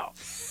talking about?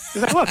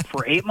 He's like, look,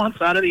 for 8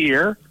 months out of the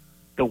year,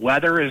 the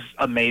weather is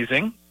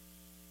amazing.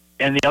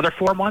 And the other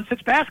 4 months,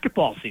 it's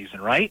basketball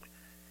season, right?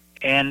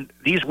 And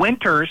these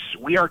winters,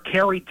 we are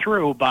carried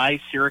through by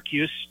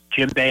Syracuse,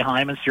 Jim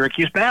Boeheim, and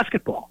Syracuse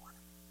basketball.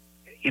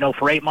 You know,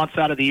 for 8 months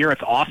out of the year,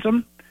 it's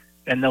awesome.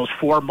 And those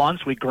 4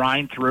 months, we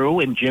grind through,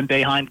 and Jim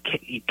Boeheim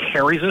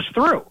carries us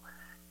through.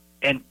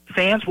 And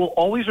fans will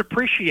always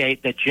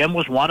appreciate that Jim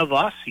was one of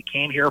us. He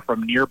came here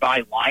from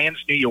nearby Lyons,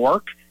 New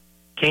York,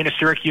 came to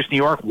Syracuse, New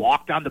York,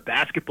 walked on the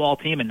basketball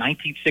team in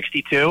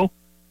 1962,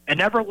 and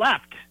never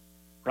left,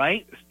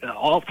 right?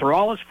 Through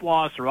all his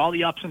flaws, through all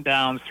the ups and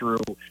downs, through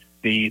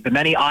the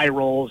many eye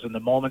rolls and the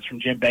moments from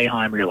Jim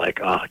Boeheim where you're like,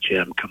 oh,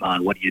 Jim, come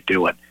on, what are you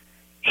doing?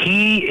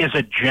 He is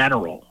a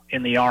general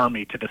in the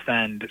Army to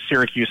defend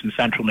Syracuse and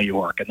Central New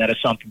York, and that is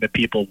something that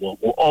people will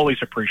always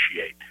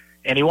appreciate.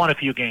 And he won a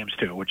few games,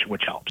 too,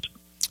 which helps.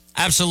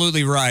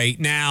 Absolutely right.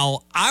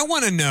 Now, I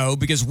want to know,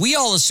 because we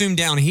all assume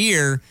down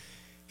here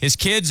his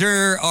kids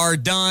are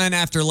done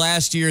after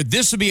last year.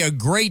 This would be a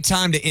great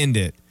time to end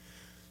it.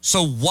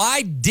 So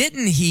why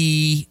didn't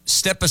he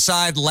step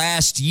aside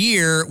last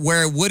year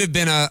where it would have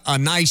been a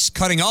nice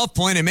cutting off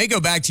point? It may go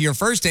back to your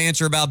first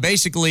answer about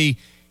basically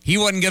he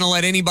wasn't going to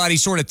let anybody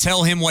sort of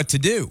tell him what to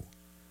do.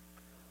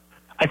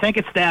 I think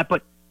it's that,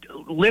 but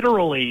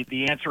literally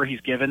the answer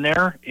he's given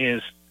there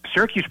is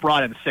Syracuse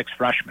brought in 6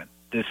 freshmen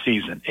this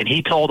season, and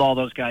he told all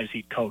those guys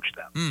he'd coach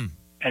them.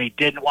 And he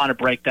didn't want to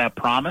break that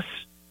promise.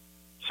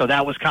 So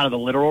that was kind of the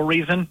literal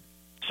reason.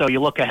 So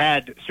you look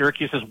ahead,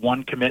 Syracuse has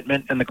one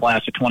commitment in the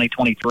class of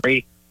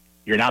 2023.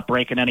 You're not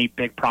breaking any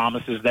big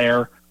promises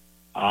there.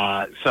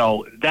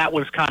 So that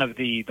was kind of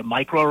the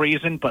micro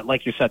reason. But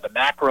like you said, the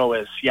macro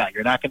is, yeah,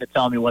 you're not going to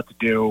tell me what to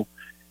do.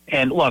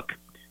 And look,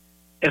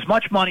 as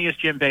much money as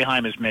Jim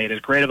Boeheim has made, as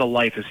great of a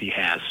life as he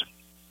has,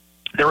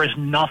 there is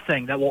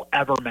nothing that will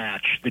ever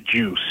match the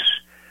juice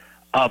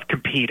of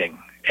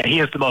competing. And he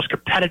is the most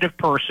competitive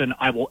person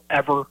I will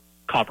ever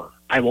cover,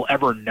 I will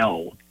ever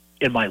know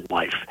in my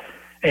life.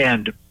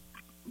 And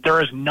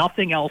there is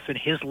nothing else in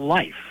his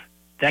life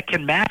that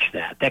can match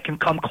that can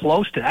come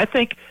close to that. I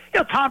think,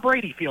 Tom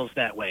Brady feels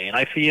that way, and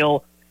I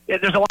feel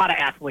there's a lot of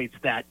athletes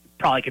that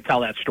probably could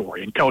tell that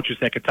story and coaches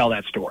that could tell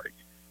that story.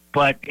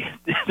 But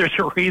there's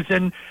a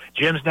reason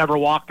Jim's never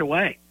walked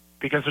away,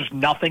 because there's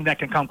nothing that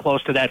can come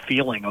close to that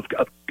feeling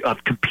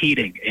of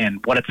competing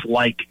and what it's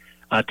like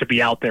to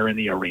be out there in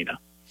the arena.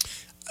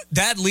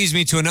 That leads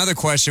me to another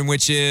question,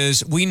 which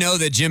is, we know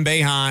that Jim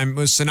Boeheim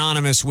was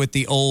synonymous with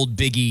the old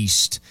Big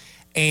East.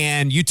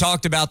 And you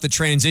talked about the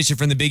transition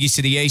from the Big East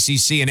to the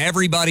ACC, and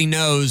everybody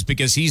knows,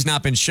 because he's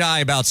not been shy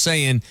about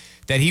saying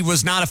that he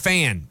was not a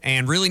fan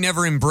and really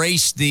never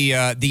embraced the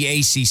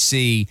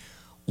ACC.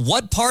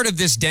 What part of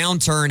this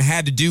downturn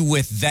had to do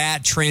with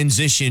that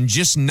transition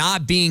just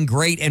not being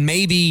great, and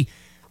maybe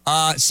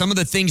some of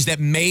the things that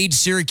made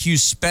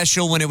Syracuse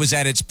special when it was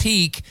at its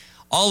peak?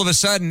 All of a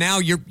sudden, now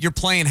you're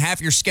playing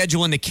half your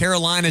schedule in the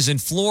Carolinas and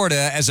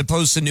Florida as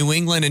opposed to New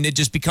England, and it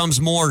just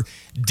becomes more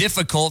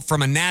difficult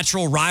from a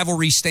natural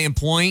rivalry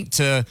standpoint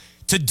to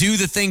do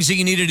the things that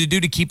you needed to do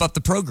to keep up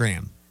the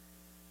program.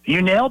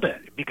 You nailed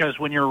it, because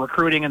when you're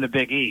recruiting in the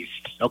Big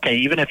East, okay,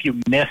 even if you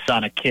miss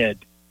on a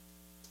kid,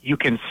 you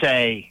can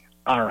say,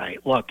 all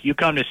right, look, you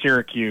come to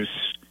Syracuse,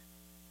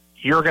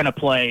 you're going to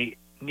play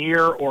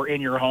near or in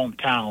your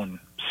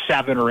hometown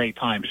 7 or 8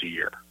 times a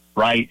year.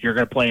 Right? You're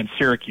going to play in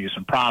Syracuse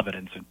and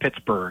Providence and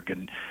Pittsburgh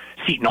and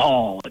Seton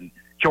Hall and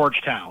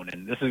Georgetown.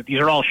 And these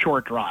are all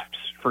short drives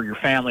for your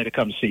family to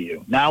come see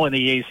you. Now in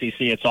the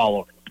ACC, it's all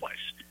over the place.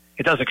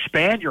 It does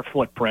expand your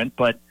footprint,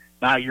 but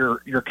now you're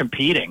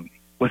competing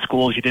with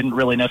schools you didn't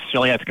really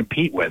necessarily have to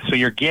compete with. So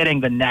you're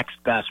getting the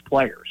next best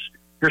players.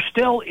 you're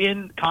still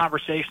in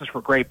conversations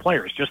for great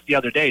players. Just the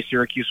other day,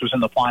 Syracuse was in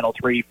the Final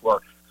Three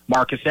for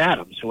Marcus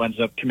Adams, who ends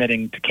up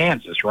committing to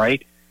Kansas,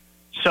 right?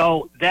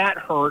 So that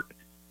hurt,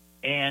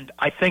 and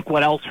I think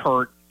what else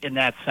hurt in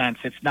that sense,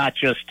 it's not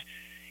just,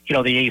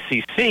 the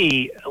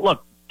ACC.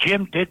 Look,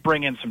 Jim did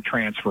bring in some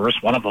transfers.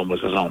 One of them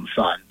was his own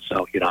son,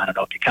 so, I don't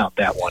know if you count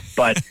that one.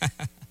 But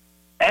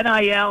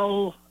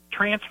NIL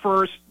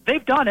transfers,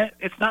 they've done it.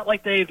 It's not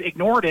like they've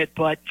ignored it,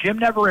 but Jim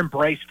never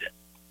embraced it,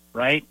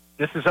 right?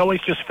 This has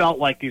always just felt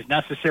like these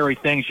necessary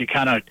things you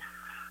kind of,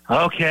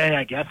 okay,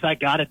 I guess I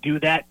got to do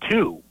that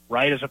too,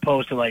 right? As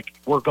opposed to like,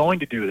 we're going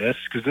to do this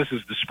because this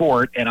is the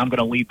sport and I'm going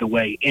to lead the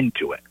way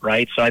into it,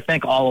 right? So I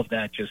think all of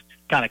that just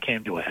kind of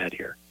came to a head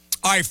here.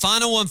 All right,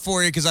 final one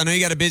for you because I know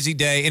you got a busy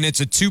day, and it's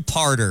a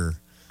two-parter.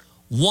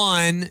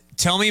 One,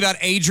 tell me about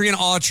Adrian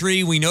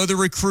Autry. We know the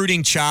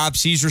recruiting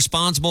chops. He's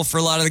responsible for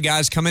a lot of the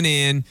guys coming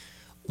in.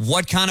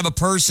 What kind of a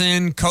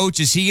person, coach,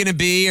 is he going to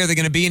be? Are there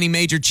going to be any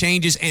major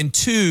changes? And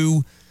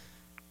two,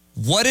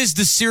 what is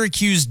the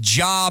Syracuse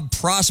job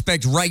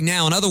prospect right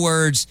now? In other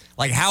words,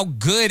 like how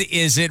good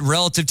is it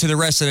relative to the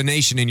rest of the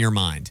nation in your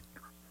mind?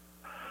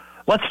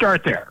 Let's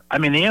start there. I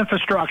mean, the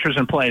infrastructure is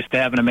in place to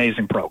have an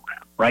amazing program,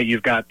 right?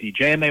 You've got the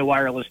JMA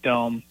Wireless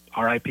Dome,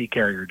 RIP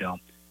Carrier Dome,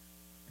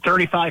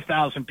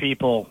 35,000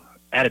 people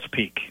at its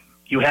peak.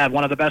 You have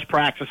one of the best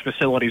practice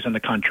facilities in the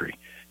country.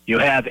 You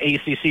have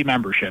ACC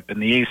membership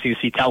and the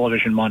ACC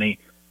television money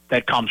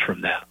that comes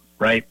from that,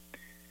 right?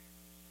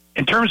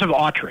 In terms of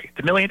Autry,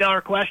 the $1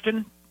 million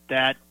question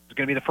that is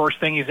going to be the first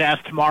thing he's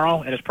asked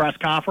tomorrow at his press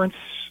conference,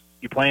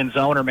 you playing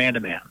zone or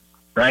man-to-man,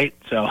 right?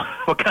 So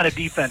what kind of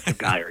defensive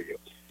guy are you?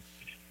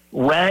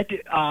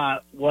 Red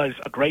was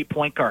a great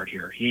point guard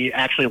here. He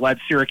actually led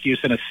Syracuse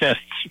in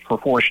assists for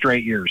 4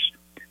 straight years.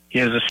 He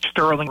has a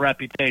sterling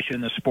reputation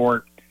in the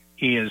sport.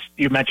 He is,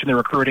 you mentioned the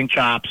recruiting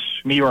chops,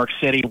 New York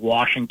City,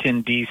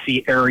 Washington,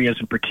 D.C. areas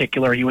in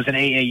particular. He was an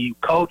AAU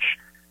coach,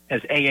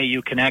 has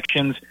AAU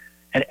connections,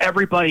 and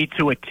everybody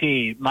to a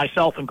T,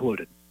 myself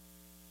included,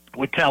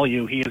 would tell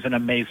you he is an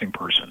amazing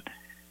person.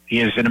 He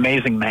is an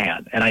amazing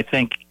man, and I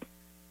think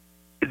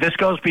this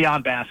goes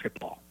beyond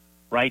basketball.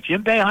 Right?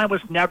 Jim Boeheim was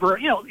never,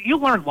 you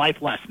learn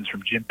life lessons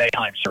from Jim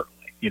Boeheim,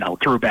 certainly,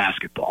 through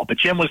basketball. But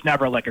Jim was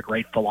never like a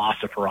great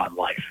philosopher on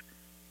life.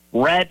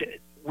 Red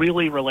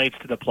really relates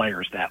to the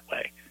players that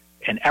way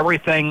and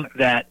everything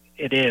that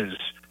it is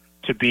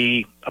to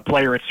be a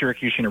player at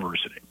Syracuse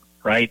University,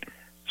 right?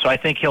 So I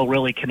think he'll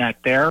really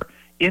connect there.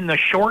 In the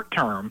short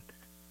term,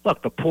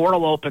 look, the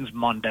portal opens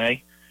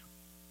Monday.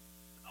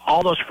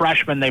 All those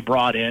freshmen they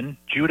brought in,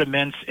 Judah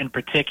Mintz in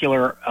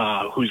particular,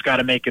 who's got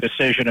to make a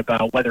decision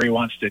about whether he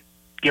wants to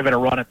give it a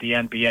run at the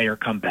NBA or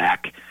come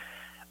back.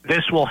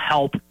 This will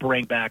help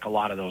bring back a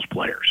lot of those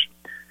players.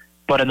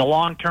 But in the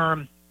long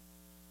term,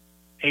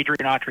 Adrian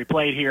Autry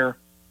played here.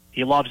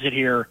 He loves it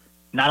here.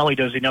 Not only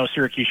does he know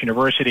Syracuse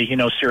University, he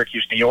knows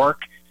Syracuse, New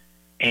York.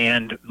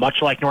 And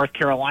much like North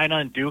Carolina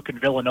and Duke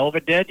and Villanova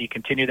did, he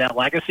continued that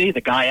legacy,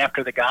 the guy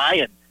after the guy,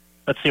 and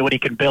let's see what he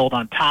can build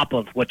on top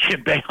of what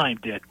Jim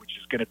Boeheim did, which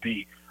is going to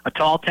be a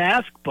tall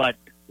task, but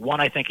one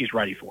I think he's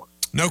ready for.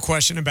 No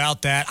question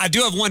about that. I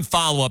do have one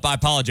follow-up. I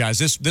apologize.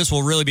 This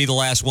will really be the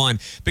last one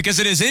because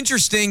it is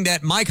interesting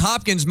that Mike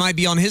Hopkins might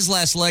be on his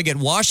last leg at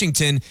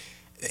Washington.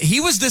 He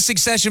was the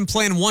succession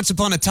plan once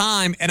upon a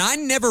time, and I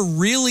never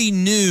really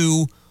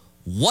knew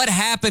what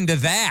happened to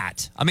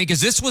that. I mean,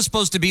 because this was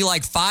supposed to be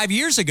like 5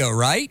 years ago,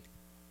 right?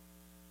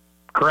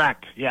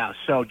 Correct, yeah.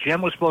 So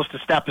Jim was supposed to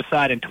step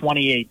aside in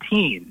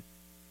 2018.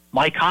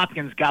 Mike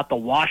Hopkins got the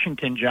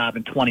Washington job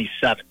in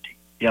 2017.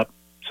 Yep,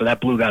 so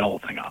that blew that whole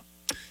thing up.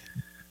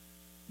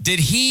 Did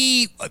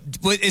he?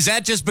 Is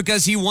that just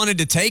because he wanted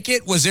to take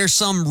it? Was there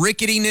some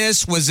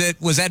ricketiness? Was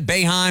that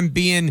Boeheim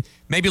being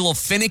maybe a little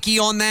finicky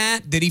on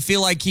that? Did he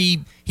feel like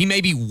he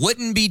maybe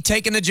wouldn't be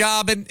taking a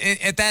job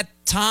at that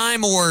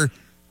time, or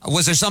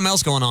was there something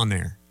else going on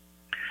there?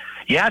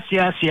 Yes,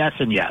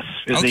 and yes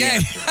is okay. The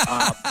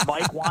answer.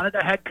 Mike wanted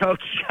a head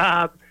coach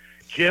job.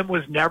 Jim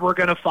was never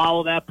going to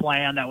follow that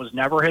plan. That was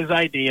never his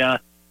idea.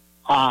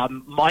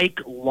 Mike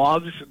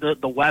loves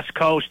the West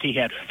Coast. He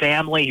had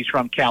family. He's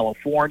from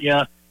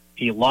California.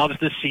 He loves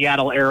the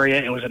Seattle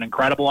area. It was an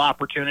incredible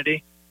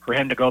opportunity for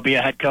him to go be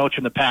a head coach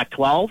in the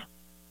Pac-12.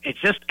 It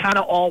just kind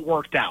of all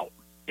worked out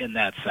in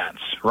that sense,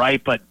 right?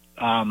 But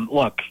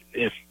look,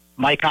 if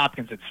Mike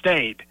Hopkins had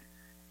stayed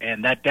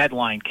and that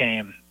deadline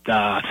came,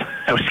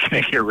 it was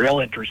going to get real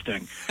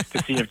interesting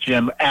to see if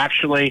Jim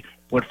actually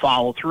would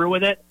follow through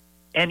with it.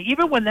 And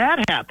even when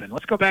that happened,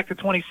 let's go back to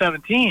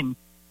 2017,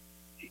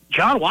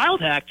 John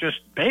Wildhack just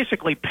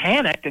basically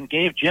panicked and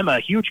gave Jim a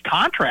huge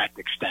contract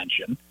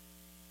extension.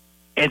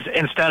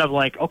 Instead of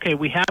like, okay,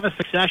 we have a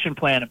succession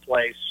plan in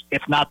place.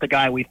 It's not the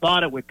guy we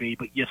thought it would be,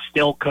 but you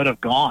still could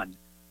have gone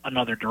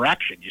another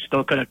direction. You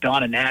still could have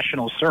done a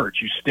national search.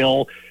 You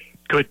still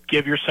could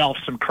give yourself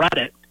some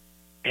credit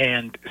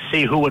and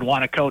see who would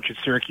want to coach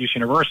at Syracuse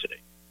University.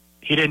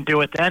 He didn't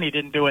do it then. He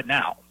didn't do it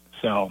now.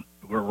 So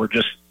we're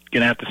just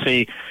going to have to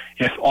see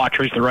if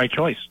Autry's the right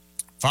choice.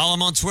 Follow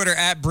him on Twitter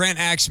at Brent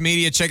Axe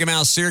Media. Check him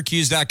out,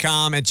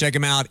 Syracuse.com, and check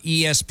him out,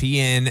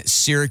 ESPN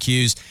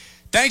Syracuse.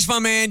 Thanks, my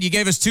man. You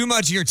gave us too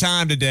much of your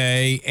time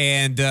today,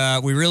 and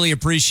we really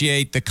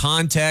appreciate the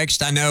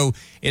context. I know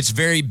it's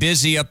very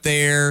busy up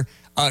there.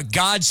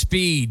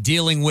 Godspeed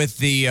dealing with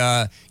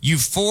the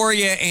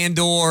euphoria and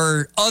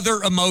or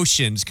other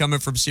emotions coming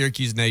from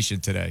Syracuse Nation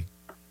today.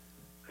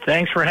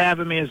 Thanks for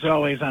having me, as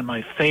always, on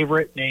my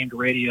favorite named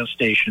radio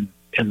station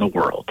in the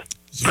world.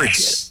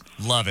 Appreciate it.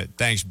 Love it.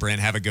 Thanks, Brent.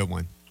 Have a good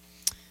one.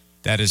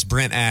 That is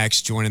Brent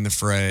Axe joining the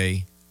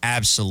fray.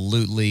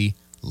 Absolutely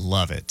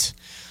love it.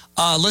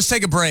 Let's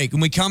take a break. When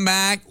we come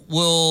back,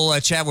 we'll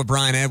chat with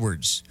Brian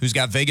Edwards, who's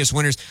got Vegas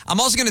winners. I'm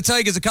also going to tell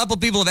you, because a couple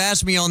of people have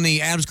asked me on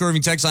the Adams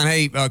Curving text line,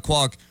 hey,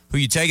 Quack, who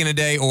you taking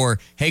today? Or,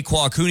 hey,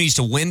 Quack, who needs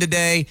to win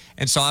today?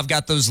 And so I've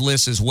got those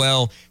lists as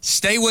well.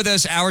 Stay with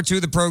us. Hour 2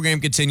 of the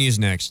program continues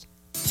next.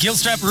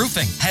 Gilstrap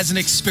Roofing has an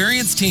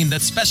experienced team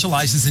that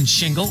specializes in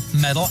shingle,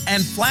 metal,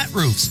 and flat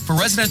roofs for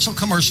residential,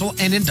 commercial,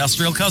 and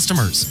industrial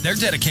customers. Their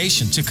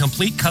dedication to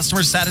complete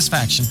customer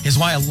satisfaction is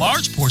why a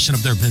large portion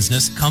of their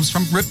business comes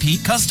from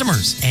repeat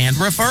customers and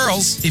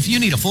referrals. If you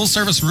need a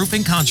full-service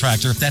roofing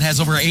contractor that has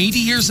over 80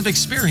 years of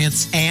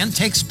experience and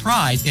takes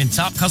pride in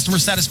top customer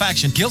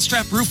satisfaction,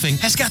 Gilstrap Roofing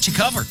has got you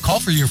covered. Call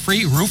for your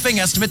free roofing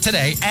estimate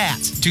today at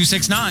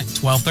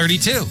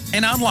 269-1232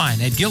 and online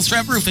at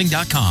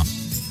gilstraproofing.com.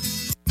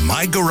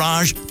 My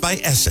Garage by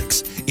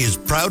Essex is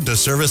proud to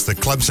service the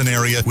Clemson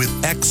area with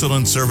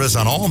excellent service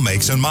on all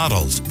makes and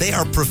models. They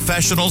are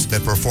professionals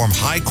that perform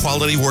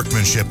high-quality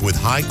workmanship with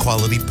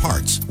high-quality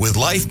parts. With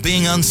life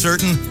being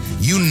uncertain,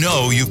 you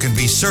know you can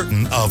be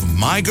certain of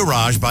My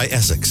Garage by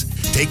Essex,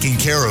 taking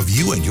care of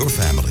you and your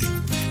family.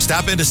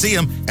 Stop in to see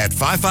them at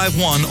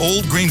 551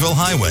 Old Greenville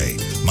Highway,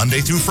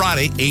 Monday through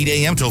Friday, 8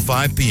 a.m. till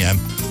 5 p.m.,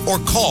 or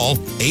call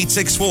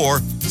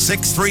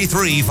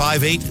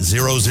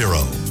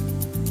 864-633-5800.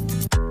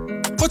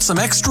 Put some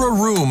extra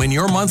room in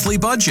your monthly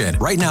budget.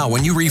 Right now,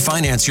 when you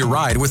refinance your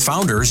ride with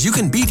Founders, you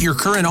can beat your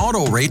current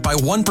auto rate by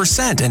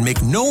 1% and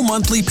make no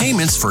monthly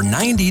payments for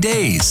 90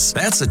 days.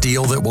 That's a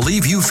deal that will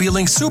leave you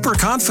feeling super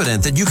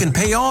confident that you can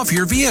pay off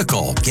your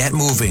vehicle. Get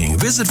moving.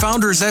 Visit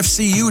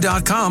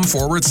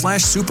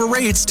foundersfcu.com/super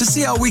rates to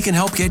see how we can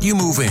help get you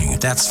moving.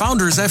 That's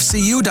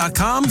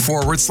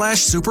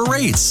foundersfcu.com/super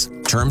rates.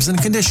 Terms and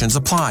conditions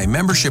apply.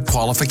 Membership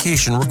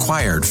qualification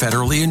required.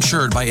 Federally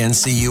insured by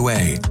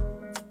NCUA.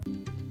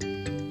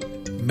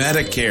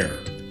 Medicare.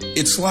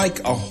 It's like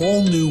a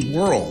whole new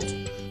world.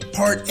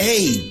 Part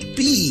A,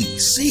 B,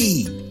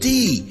 C,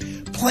 D,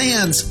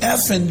 plans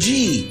F and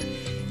G.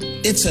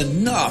 It's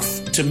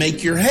enough to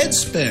make your head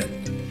spin.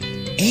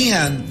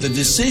 And the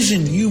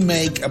decision you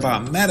make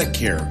about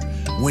Medicare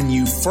when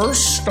you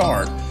first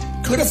start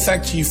could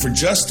affect you for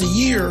just a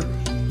year,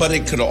 but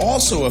it could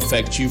also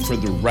affect you for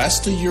the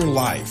rest of your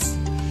life.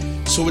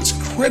 So it's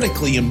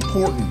critically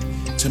important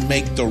to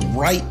make the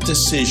right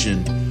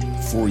decision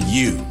for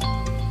you.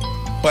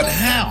 But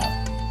how?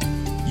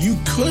 You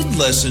could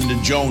listen to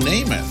Joe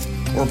Namath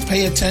or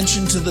pay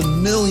attention to the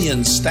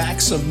million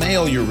stacks of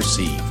mail you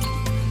received.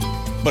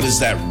 But is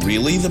that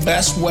really the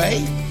best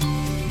way?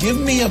 Give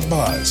me a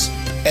buzz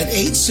at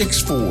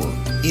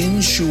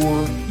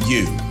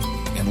 864-INSURE-YOU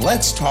and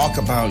let's talk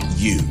about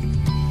you.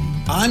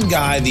 I'm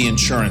Guy, the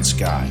insurance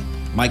guy.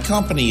 My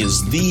company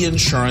is The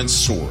Insurance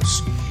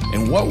Source,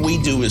 and what we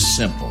do is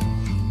simple.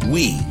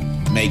 We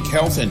make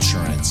health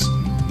insurance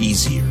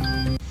easier.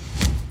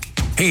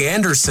 Hey,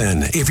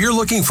 Anderson, if you're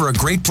looking for a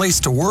great place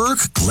to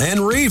work, Glen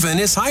Raven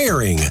is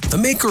hiring. The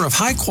maker of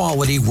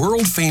high-quality,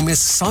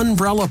 world-famous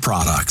Sunbrella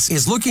products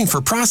is looking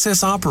for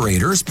process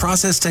operators,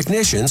 process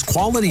technicians,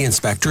 quality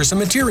inspectors,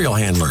 and material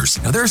handlers.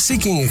 Now, they're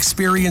seeking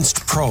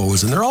experienced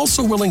pros, and they're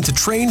also willing to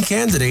train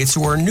candidates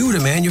who are new to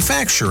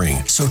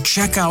manufacturing. So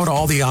check out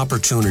all the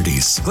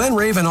opportunities. Glen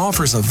Raven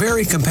offers a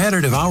very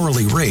competitive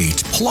hourly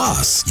rate,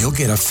 plus you'll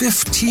get a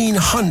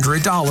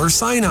 $1,500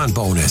 sign-on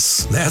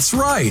bonus. That's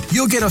right,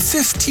 you'll get a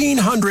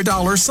 $1,500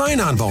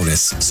 sign-on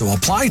bonus. So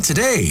apply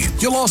today.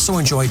 You'll also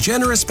enjoy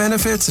generous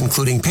benefits,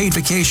 including paid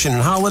vacation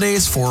and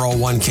holidays,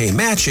 401k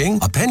matching,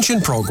 a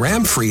pension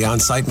program, free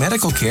on-site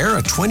medical care,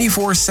 a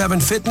 24/7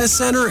 fitness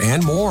center,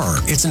 and more.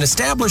 It's an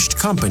established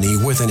company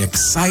with an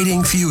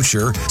exciting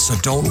future, so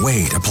don't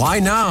wait. Apply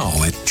now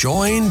at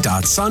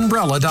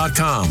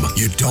join.sunbrella.com.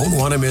 You don't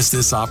want to miss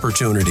this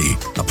opportunity.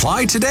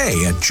 Apply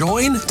today at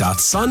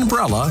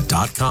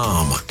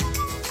join.sunbrella.com.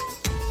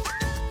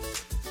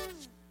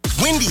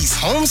 Wendy's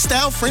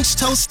home-style French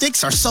toast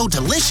sticks are so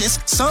delicious,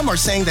 some are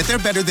saying that they're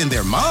better than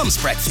their mom's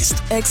breakfast.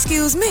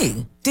 Excuse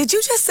me, did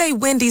you just say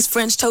Wendy's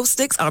French toast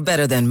sticks are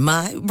better than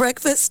my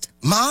breakfast?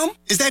 Mom,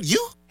 is that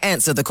you?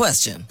 Answer the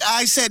question.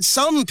 I said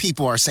some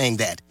people are saying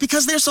that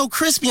because they're so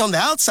crispy on the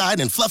outside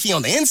and fluffy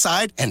on the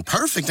inside and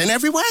perfect in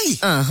every way.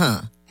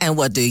 Uh-huh. And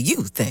what do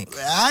you think?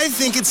 I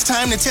think it's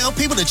time to tell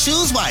people to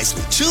choose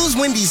wisely. Choose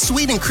Wendy's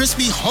sweet and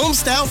crispy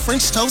home-style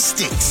French toast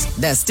sticks.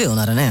 That's still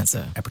not an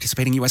answer. At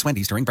participating U.S.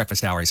 Wendy's during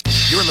breakfast hours.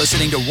 You're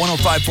listening to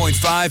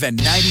 105.5 and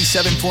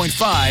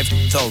 97.5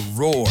 The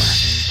Roar.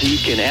 He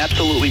can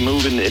absolutely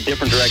move in a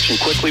different direction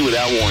quickly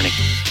without warning.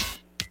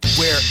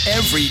 where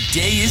every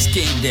day is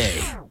game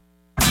day.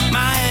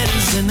 My head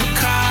is in the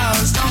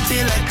clouds, don't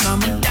feel like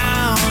coming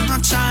down.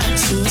 I'm trying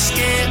to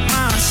escape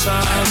my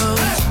sorrows.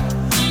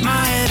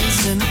 My head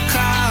is in the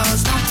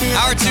clouds, don't feel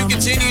Hour like 2 coming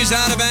continues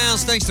out of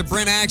bounds. Thanks to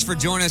Brent Axe for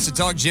joining us to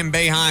talk Jim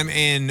Boeheim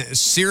in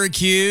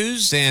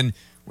Syracuse. And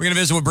we're going to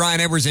visit with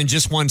Brian Edwards in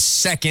just 1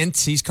 second.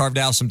 He's carved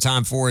out some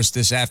time for us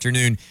this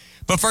afternoon.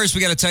 But first,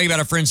 we got to tell you about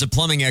our friends at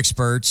Plumbing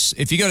Experts.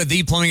 If you go to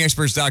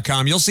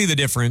theplumbingexperts.com, you'll see the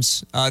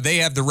difference. They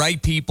have the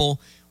right people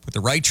with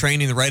the right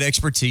training, the right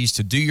expertise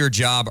to do your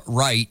job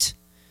right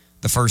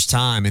the first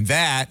time. And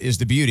that is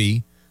the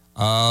beauty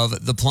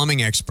of the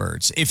Plumbing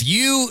Experts. If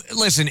you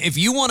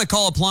want to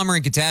call a plumber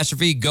in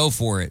catastrophe, go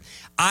for it.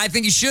 I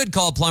think you should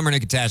call a plumber in a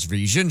catastrophe.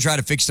 You shouldn't try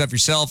to fix stuff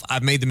yourself.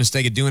 I've made the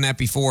mistake of doing that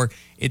before.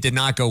 It did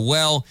not go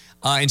well.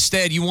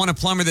 Instead, you want a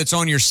plumber that's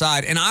on your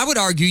side. And I would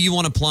argue you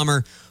want a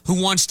plumber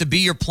who wants to be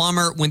your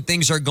plumber when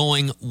things are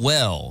going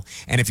well.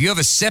 And if you have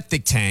a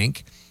septic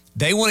tank,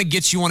 they want to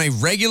get you on a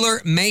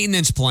regular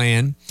maintenance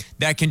plan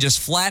that can just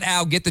flat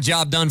out get the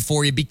job done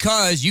for you,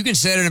 because you can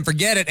set it and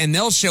forget it, and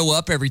they'll show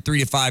up every 3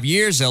 to 5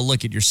 years. They'll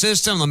look at your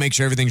system. They'll make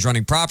sure everything's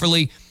running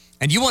properly,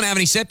 and you won't have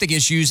any septic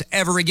issues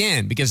ever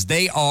again because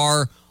they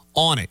are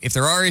on it. If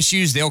there are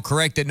issues, they'll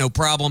correct it, no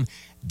problem.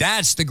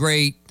 That's the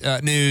great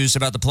news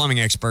about the Plumbing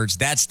Experts.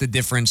 That's the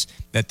difference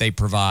that they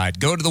provide.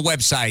 Go to the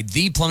website,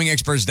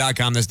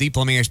 theplumbingexperts.com. That's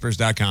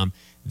theplumbingexperts.com.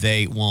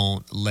 They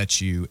won't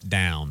let you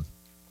down.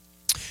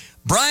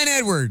 Brian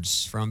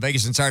Edwards from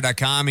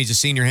VegasInsider.com. He's a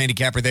senior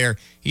handicapper there.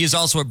 He is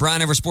also at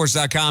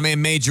BrianEdwardsSports.com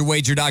and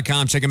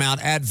MajorWager.com. Check him out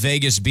at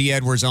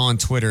VegasBEdwards on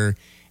Twitter.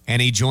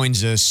 And he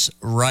joins us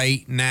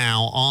right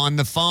now on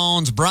the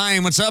phones.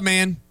 Brian, what's up,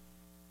 man?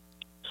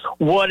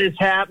 What is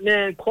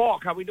happening?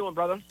 Quark, how we doing,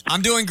 brother?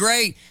 I'm doing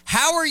great.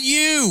 How are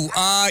you?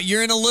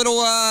 You're in a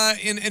little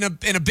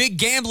in a big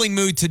gambling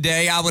mood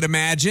today, I would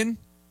imagine.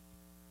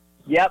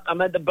 Yep, I'm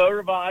at the Beau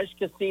Rivage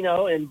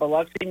Casino in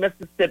Biloxi,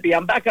 Mississippi.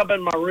 I'm back up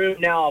in my room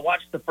now. I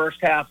watched the first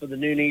half of the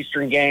noon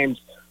Eastern games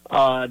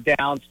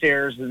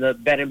downstairs in the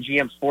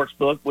BetMGM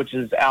Sportsbook, which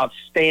is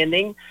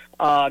outstanding.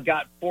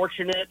 Got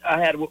fortunate.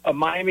 I had a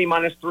Miami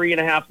minus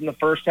 3.5 in the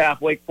first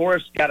half. Wake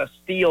Forest got a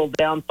steal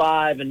down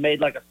 5 and made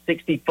like a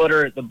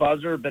 60-footer at the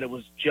buzzer, but it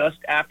was just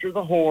after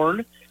the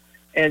horn.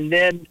 And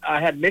then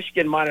I had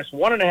Michigan minus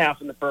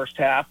 1.5 in the first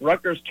half.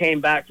 Rutgers came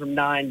back from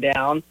 9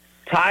 down,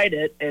 tied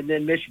it, and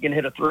then Michigan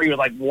hit a 3 with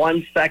like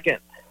 1 second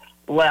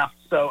left.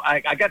 So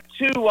I got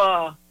 2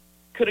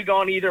 could have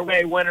gone either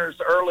way winners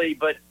early,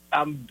 but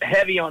I'm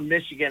heavy on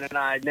Michigan, and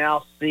I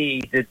now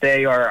see that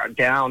they are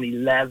down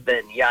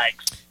 11.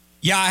 Yikes.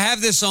 Yeah, I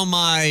have this on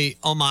my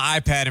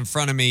iPad in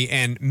front of me,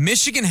 and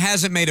Michigan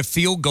hasn't made a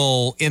field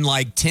goal in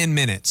like 10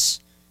 minutes.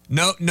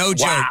 No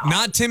joke.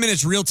 Not 10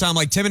 minutes real time,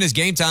 like 10 minutes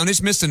game time. They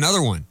just missed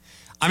another one.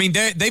 I mean,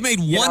 they made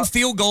one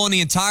field goal in the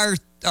entire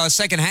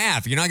second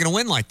half. You're not going to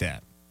win like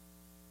that.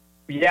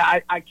 Yeah,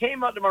 I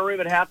came up to my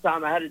room at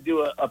halftime. I had to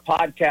do a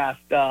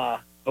podcast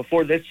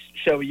before this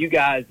show with you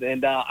guys,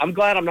 and I'm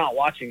glad I'm not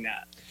watching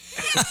that.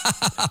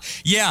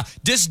 Yeah,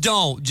 just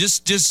don't.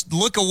 Just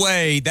look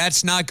away.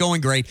 That's not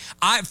going great.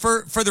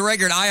 For the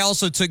record, I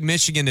also took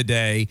Michigan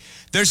today.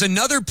 There's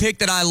another pick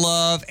that I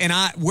love, and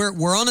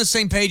we're on the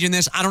same page in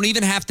this. I don't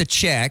even have to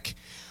check.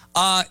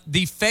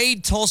 The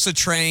fade Tulsa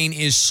train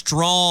is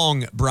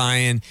strong,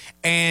 Brian.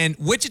 And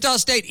Wichita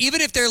State, even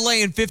if they're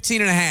laying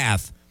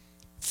 15.5,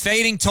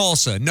 fading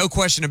Tulsa, no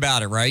question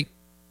about it, right?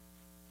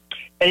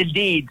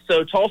 Indeed.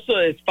 So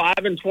Tulsa is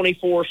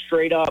 5-24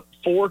 straight up,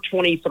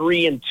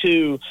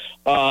 4-23-2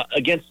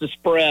 against the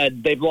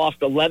spread. They've lost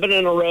 11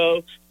 in a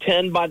row,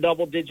 10 by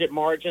double-digit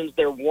margins.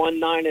 They're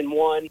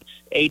 1-9-1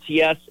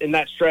 ATS in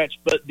that stretch.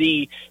 But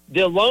the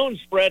lone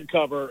spread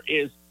cover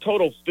is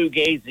total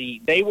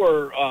fugazi. They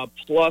were +1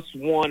 or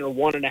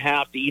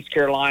 1.5 to East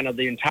Carolina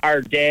the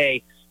entire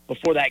day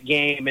before that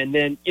game, and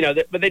then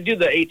but they do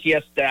the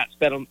ATS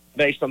stats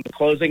based on the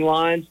closing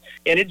lines,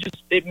 and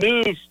it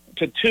moves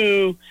to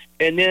 2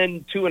 and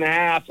then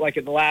 2.5 like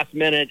at the last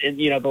minute and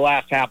the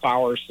last half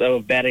hour or so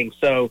of betting.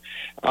 So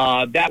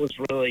that was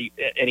really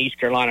an East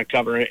Carolina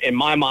cover in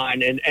my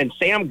mind. And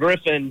Sam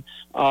Griffin,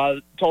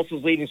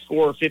 Tulsa's leading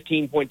scorer,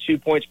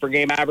 15.2 points per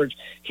game average.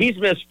 He's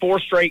missed 4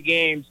 straight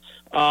games.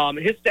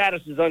 His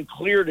status is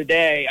unclear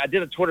today. I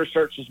did a Twitter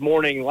search this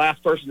morning. The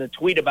last person to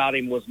tweet about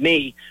him was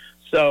me.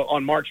 So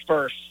on March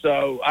 1st.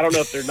 So I don't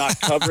know if they're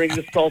not covering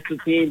this Tulsa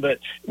team, but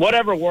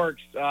whatever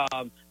works.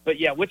 But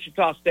yeah,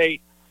 Wichita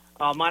State,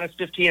 minus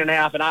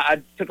 15.5, and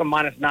I took a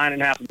minus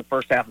 9.5 in the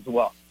first half as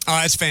well. Oh,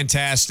 that's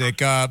fantastic.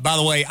 By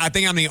the way, I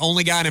think I'm the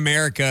only guy in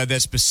America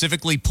that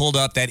specifically pulled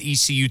up that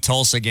ECU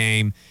Tulsa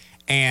game,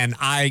 and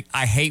I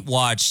hate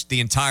watched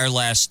the entire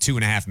last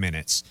 2.5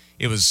 minutes.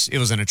 It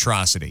was an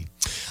atrocity.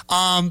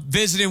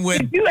 Visiting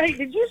with.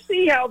 Did you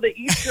see how the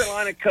East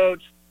Carolina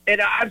coach? And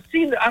I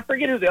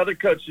forget who the other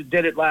coach that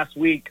did it last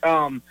week.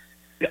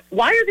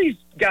 Why are these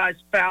guys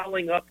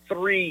fouling up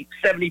 3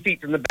 70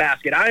 feet from the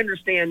basket? I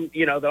understand,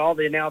 that all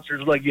the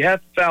announcers you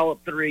have to foul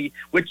up 3,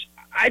 which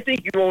I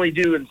think you only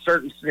do in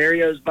certain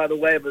scenarios, by the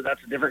way, but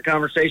that's a different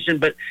conversation.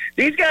 But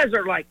these guys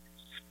are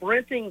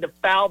sprinting to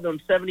foul them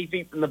 70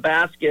 feet from the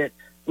basket,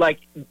 like,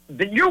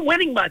 you're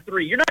winning by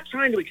 3. You're not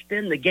trying to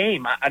extend the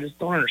game. I just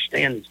don't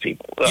understand these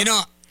people. Ugh. You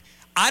know,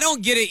 I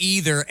don't get it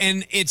either.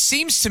 And it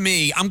seems to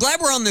me, I'm glad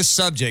we're on this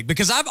subject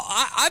because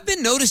I've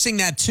been noticing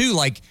that too.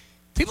 Like,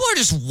 people are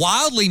just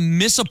wildly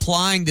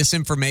misapplying this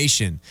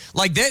information.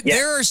 Like,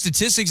 there are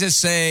statistics that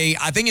say,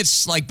 I think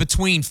it's like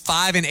between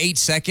 5 and 8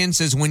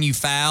 seconds is when you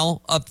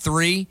foul up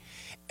 3,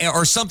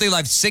 or something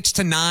like 6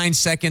 to 9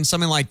 seconds,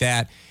 something like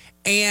that.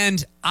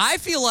 And I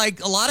feel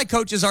like a lot of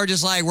coaches are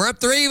just like, we're up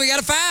 3, we got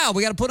to foul,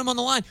 we got to put them on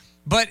the line.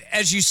 But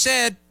as you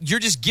said, you're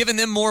just giving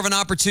them more of an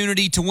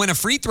opportunity to win a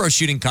free throw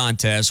shooting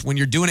contest when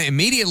you're doing it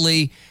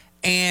immediately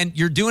and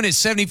you're doing it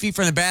 70 feet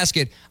from the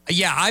basket.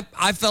 Yeah,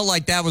 I felt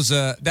like that was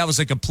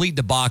a complete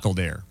debacle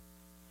there.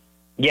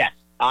 Yes,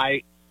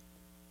 I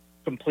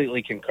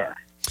completely concur.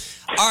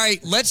 All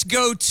right, let's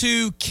go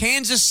to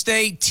Kansas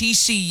State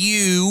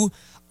TCU.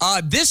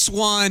 This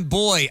one,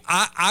 boy,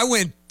 I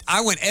went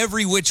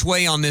every which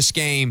way on this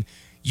game.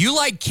 You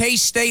like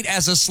K-State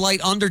as a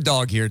slight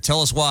underdog here.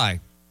 Tell us why.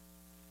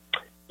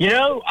 You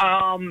know,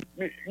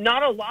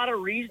 not a lot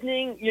of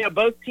reasoning. You know,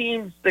 both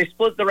teams, they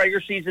split the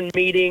regular season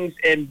meetings,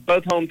 and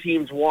both home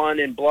teams won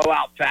in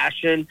blowout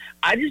fashion.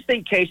 I just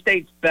think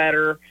K-State's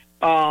better,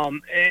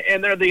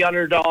 and they're the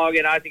underdog,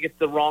 and I think it's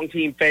the wrong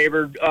team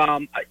favored.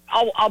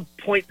 I'll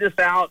point this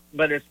out,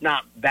 but it's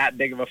not that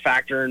big of a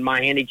factor in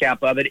my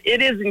handicap of it.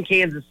 It is in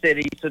Kansas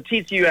City, so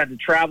TCU had to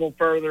travel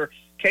further.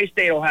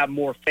 K-State will have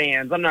more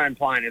fans. I'm not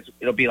implying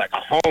it'll be like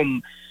a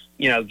home,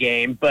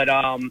 game, but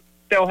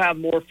they'll have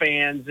more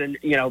fans, and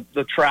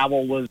the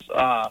travel was,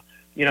 not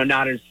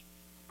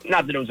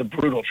that it was a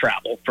brutal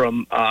travel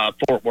from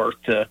Fort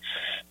Worth to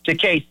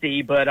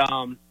KC, but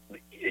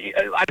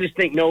I just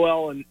think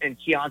Noel and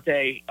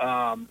Keontae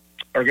are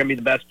going to be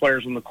the best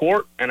players on the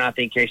court, and I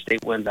think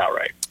K-State wins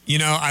outright.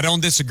 I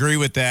don't disagree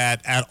with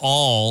that at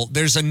all.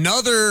 There's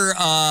another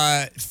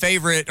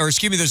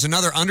there's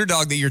another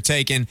underdog that you're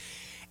taking.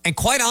 And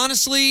quite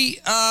honestly,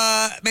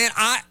 man,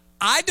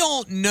 I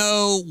don't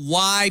know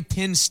why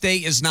Penn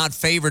State is not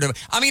favored.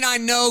 I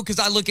know because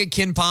I look at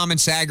Ken Pom and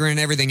Sagarin and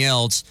everything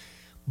else.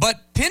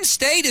 But Penn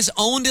State has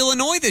owned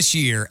Illinois this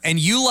year, and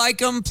you like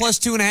them plus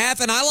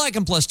 2.5, and I like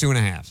them plus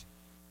 2.5.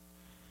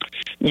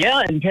 Yeah,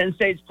 and Penn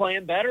State's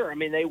playing better.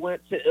 They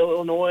went to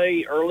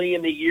Illinois early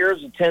in the year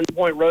as a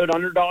 10-point road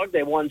underdog.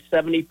 They won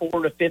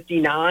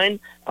 74-59.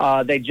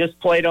 They just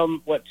played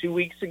them, 2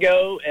 weeks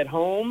ago at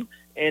home,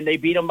 and they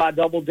beat them by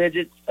double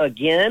digits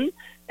again.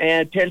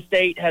 And Penn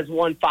State has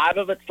won 5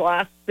 of its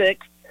last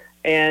 6,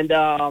 and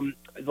the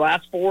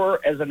last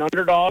 4 as an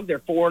underdog. They're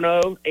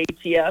 4-0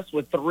 ATS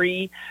with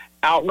 3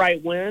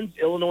 outright wins.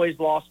 Illinois has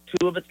lost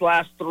 2 of its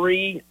last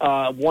 3,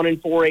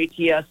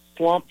 1-4 ATS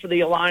slump for the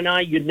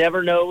Illini. You'd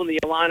never know when the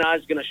Illini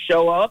is going to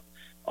show up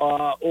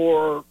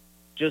or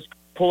just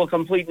pull a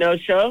complete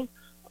no-show.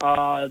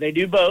 They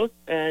do both,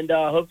 and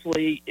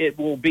hopefully it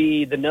will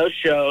be the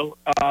no-show.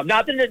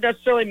 Not that it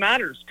necessarily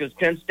matters because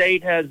Penn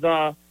State has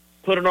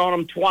put it on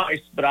them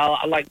twice, but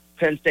I like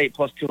Penn State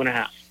plus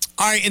 2.5.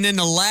 All right, and then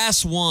the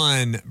last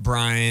one,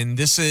 Brian,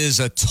 this is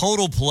a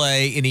total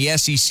play in the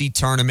SEC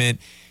tournament.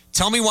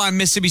 Tell me why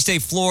Mississippi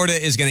State, Florida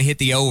is going to hit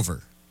the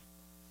over.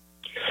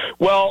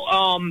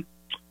 Well,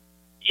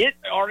 it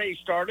already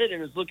started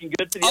and is looking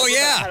good for the over.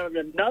 Yeah.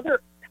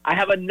 I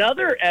have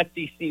another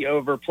SEC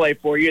overplay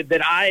for you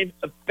that I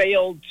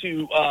failed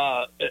to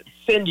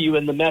send you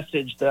in the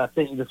message that I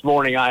sent you this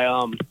morning.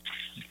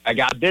 I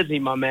got busy,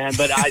 my man,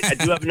 but I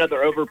do have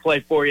another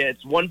overplay for you.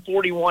 It's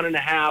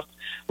 141.5.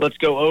 Let's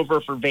go over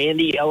for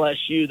Vandy,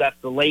 LSU. That's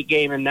the late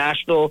game in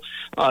Nashville.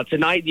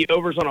 Tonight, the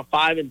over's on a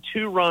 5-2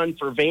 run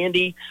for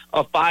Vandy,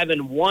 a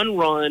 5-1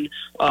 run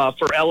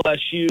for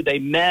LSU. They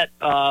met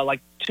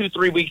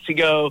 2-3 weeks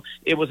ago.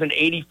 It was an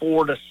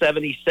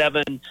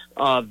 84-77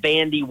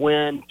 Vandy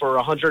win for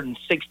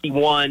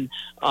 161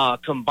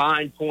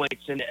 combined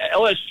points. And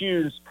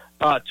LSU's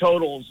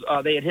totals,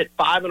 they had hit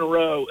 5 in a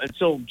row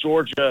until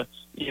Georgia,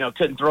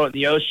 couldn't throw it in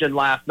the ocean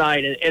last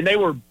night. And they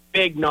were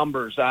big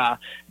numbers.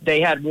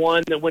 They had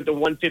one that went to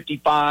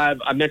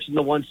 155. I mentioned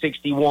the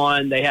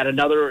 161. They had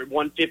another at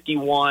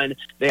 151.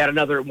 They had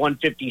another at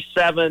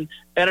 157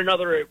 and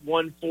another at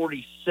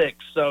 146.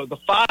 So the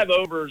 5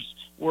 overs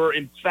were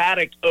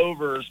emphatic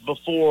overs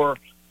before,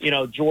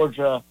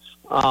 Georgia.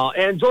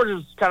 And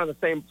Georgia's kind of the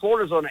same.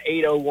 Florida's on an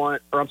 8-1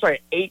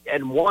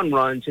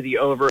 run to the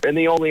over, and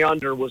the only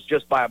under was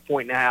just by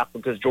 1.5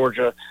 because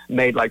Georgia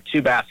made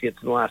 2 baskets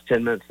in the last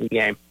 10 minutes of the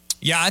game.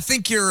 Yeah, I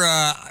think you're,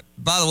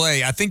 by the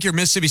way, I think your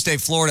Mississippi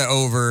State, Florida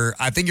over,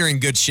 I think you're in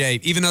good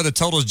shape. Even though the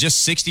total is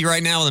just 60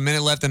 right now with a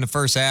minute left in the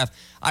first half,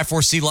 I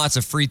foresee lots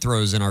of free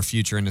throws in our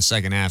future in the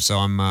second half, so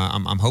I'm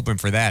hoping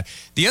for that.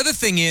 The other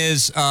thing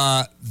is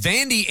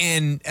Vandy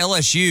and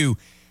LSU,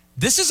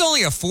 this is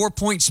only a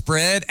 4-point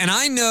spread, and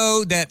I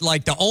know that,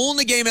 the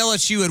only game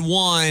LSU had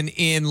won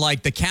in,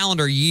 the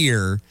calendar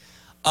year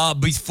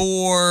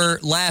before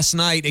last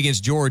night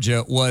against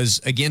Georgia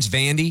was against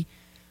Vandy.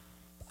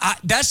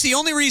 That's the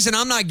only reason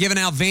I'm not giving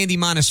out Vandy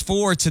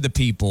 -4 to the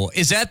people.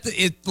 Is that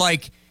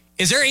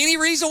Is there any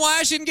reason why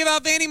I shouldn't give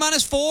out Vandy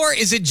 -4?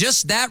 Is it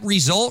just that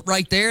result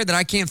right there that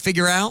I can't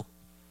figure out?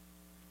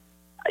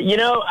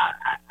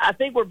 I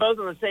think we're both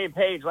on the same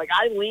page. Like,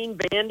 I lean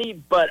Vandy,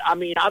 but, I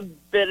mean, I've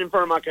been in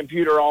front of my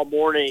computer all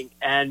morning,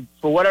 and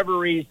for whatever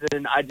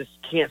reason, I just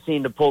can't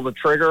seem to pull the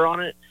trigger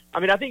on it. I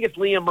mean, I think it's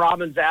Liam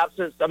Robbins'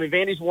 absence. I mean,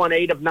 Vandy's won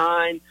 8 of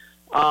 9,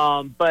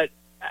 but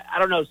I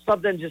don't know.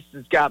 Something just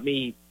has got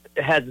me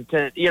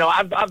hesitant.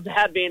 I've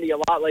had Vandy a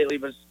lot lately,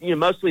 but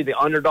mostly the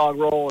underdog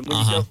role, and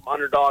when you go from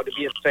underdog to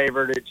being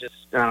favored, it just,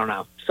 I don't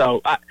know.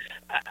 So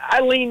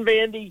I lean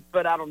Vandy,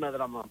 but I don't know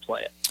that I'm going to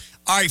play it.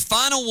 All right,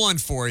 final one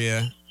for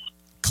you.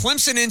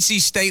 Clemson NC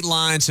State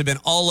lines have been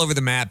all over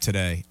the map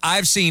today.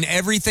 I've seen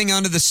everything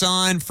under the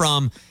sun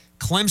from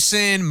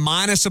Clemson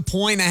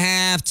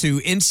 -1.5 to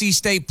NC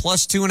State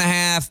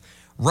 +2.5.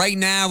 Right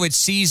now at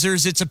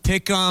Caesars, it's a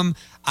pick 'em.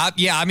 I've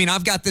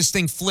got this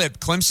thing flipped.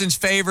 Clemson's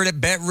favorite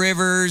at Bet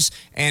Rivers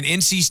and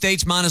NC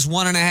State's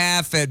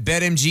 -1.5 at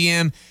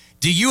BetMGM.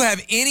 Do you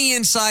have any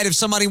insight if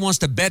somebody wants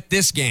to bet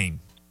this game?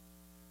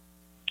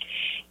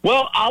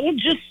 Well, I will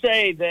just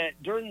say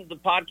that during the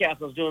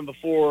podcast I was doing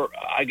before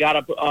I got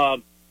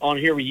up on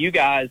here with you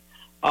guys,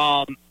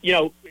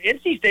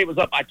 NC State was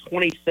up by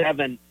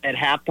 27 at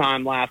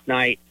halftime last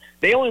night.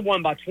 They only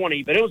won by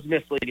 20, but it was a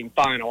misleading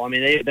final. I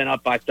mean, they had been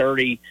up by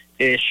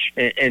 30-ish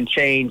and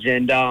change.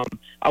 And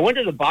I went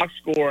to the box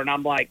score, and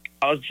I'm like,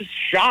 I was just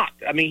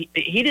shocked. I mean,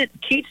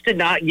 Keats did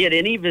not get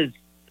any of his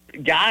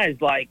guys,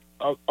 like,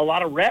 a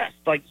lot of rest.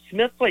 Like,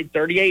 Smith played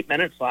 38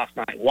 minutes last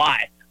night.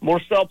 Why?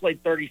 Morcell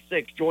played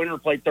 36. Joyner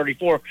played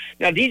 34.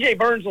 Now, DJ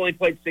Burns only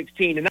played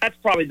 16, and that's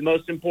probably the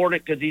most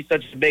important because he's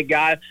such a big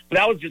guy. But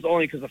that was just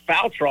only because of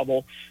foul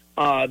trouble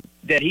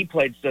that he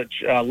played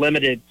such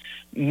limited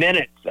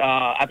minutes.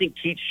 I think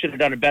Keats should have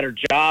done a better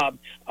job.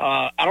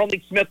 I don't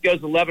think Smith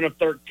goes 11 of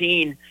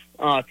 13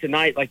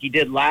 tonight like he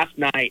did last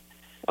night.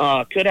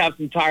 Could have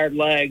some tired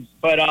legs.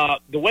 But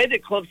the way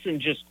that Clemson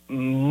just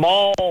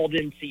mauled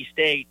NC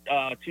State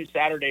 2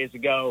 Saturdays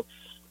ago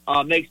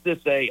makes this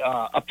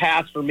a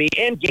pass for me.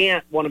 And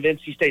Gant, one of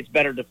NC State's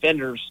better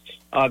defenders,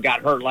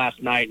 got hurt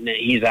last night, and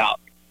he's out.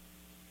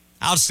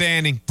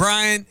 Outstanding.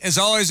 Brian, as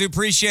always, we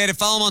appreciate it.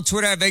 Follow him on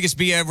Twitter at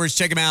VegasBEdwards.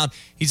 Check him out.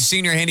 He's a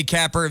senior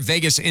handicapper at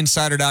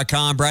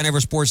VegasInsider.com,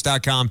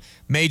 BrianEdwardsSports.com,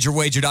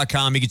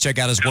 MajorWager.com. You can check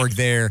out his work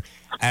there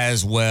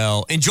as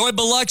well. Enjoy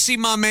Biloxi,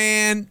 my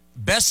man.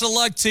 Best of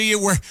luck to you.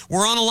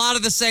 We're on a lot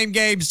of the same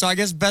games, so I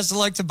guess best of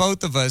luck to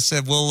both of us.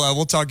 And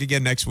we'll talk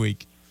again next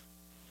week.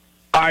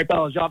 All right,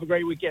 fellas. Y'all have a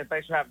great weekend.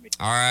 Thanks for having me.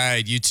 All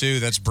right, you too.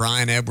 That's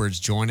Brian Edwards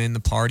joining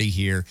the party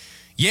here.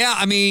 Yeah,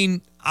 I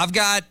mean, I've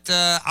got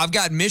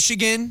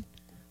Michigan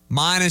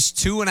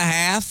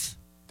 -2.5.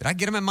 Did I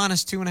get them at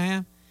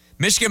 -2.5?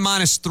 Michigan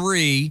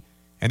 -3,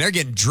 and they're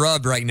getting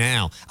drubbed right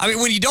now. I mean,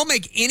 when you don't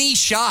make any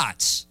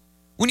shots,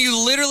 when you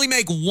literally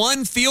make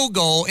one field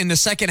goal in the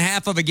second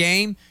half of a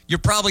game, you're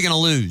probably going to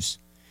lose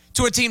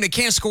to a team that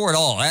can't score at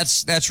all.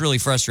 That's really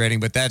frustrating,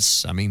 but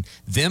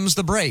them's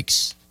the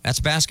breaks. That's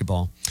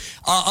basketball.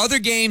 Other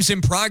games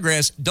in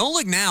progress. Don't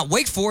look now.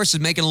 Wake Forest is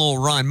making a little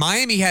run.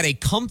 Miami had a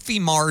comfy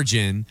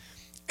margin,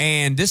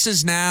 and this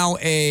is now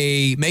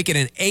making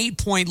an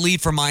 8-point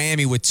lead for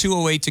Miami with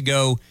 2:08 to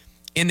go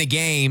in the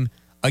game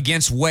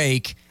against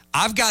Wake.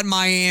 I've got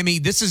Miami.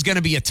 This is going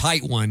to be a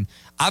tight one.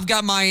 I've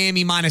got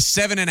Miami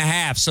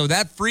 -7.5. So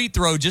that free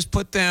throw just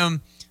put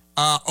them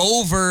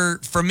over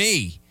for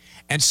me.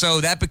 And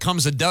so that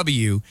becomes a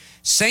W.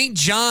 St.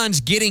 John's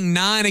getting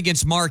 9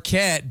 against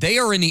Marquette. They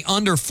are in the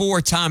under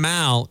 4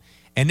 timeout.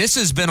 And this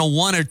has been a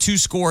 1 or 2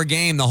 score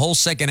game the whole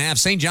second half.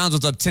 St. John's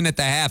was up 10 at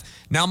the half.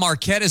 Now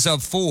Marquette is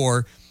up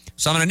 4.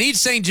 So I'm going to need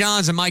St.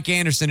 John's and Mike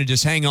Anderson to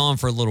just hang on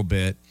for a little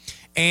bit.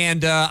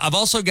 And I've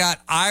also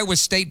got Iowa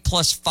State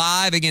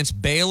 +5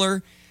 against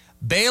Baylor.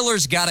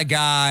 Baylor's got a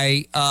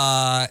guy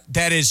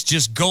that is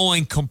just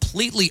going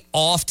completely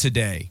off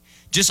today.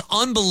 Just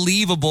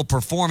unbelievable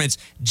performance.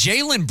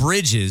 Jalen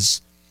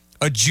Bridges,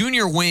 a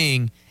junior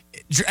wing,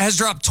 has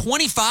dropped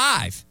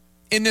 25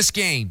 in this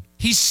game.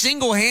 He's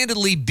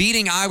single-handedly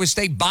beating Iowa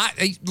State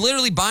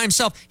literally by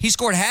himself. He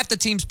scored half the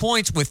team's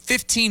points with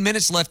 15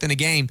 minutes left in the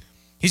game.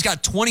 He's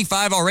got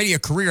 25 already, a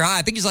career high.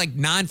 I think he's like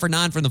 9 for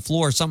 9 from the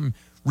floor, something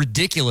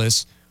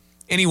ridiculous.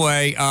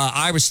 Anyway,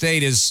 Iowa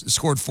State has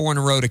scored 4 in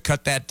a row to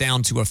cut that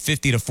down to a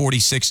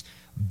 50-46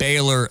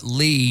 Baylor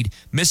lead.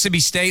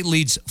 Mississippi State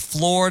leads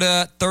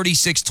Florida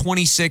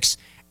 36-26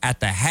 at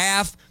the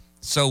half.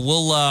 So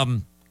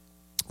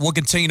we'll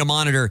continue to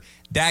monitor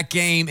that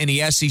game in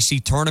the SEC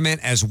tournament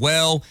as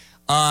well.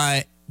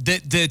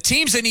 The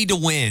teams that need to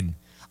win,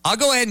 I'll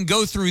go ahead and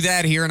go through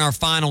that here in our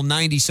final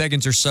 90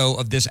 seconds or so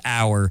of this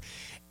hour.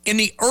 In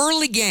the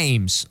early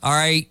games, all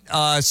right,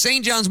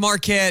 St. John's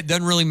Marquette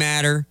doesn't really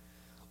matter.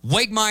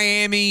 Wake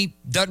Miami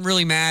doesn't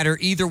really matter.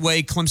 Either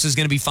way, Clemson's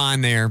going to be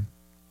fine there.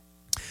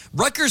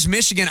 Rutgers,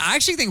 Michigan, I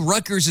actually think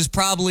Rutgers is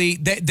probably,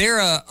 they're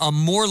a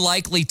more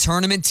likely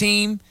tournament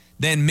team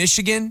than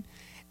Michigan,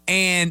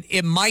 and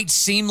it might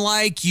seem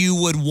like you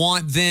would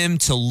want them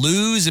to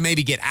lose and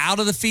maybe get out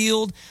of the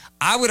field.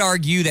 I would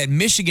argue that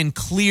Michigan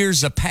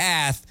clears a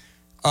path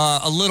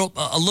a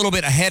little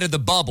bit ahead of the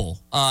bubble,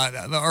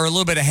 or a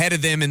little bit ahead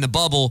of them in the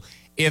bubble.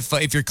 If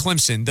you're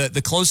Clemson,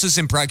 the closest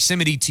in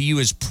proximity to you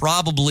is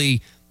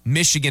probably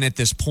Michigan at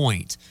this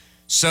point.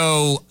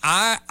 So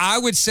I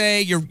would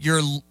say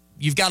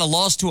you've got a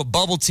loss to a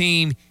bubble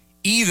team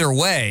either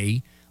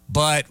way,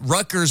 but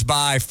Rutgers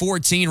by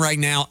 14 right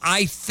now.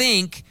 I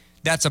think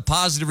that's a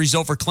positive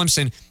result for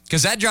Clemson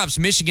because that drops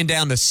Michigan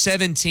down to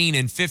 17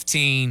 and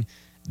 15.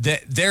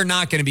 That they're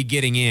not going to be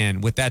getting in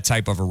with that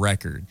type of a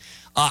record.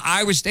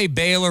 Iowa State,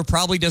 Baylor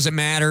probably doesn't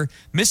matter.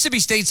 Mississippi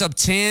State's up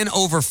 10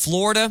 over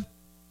Florida.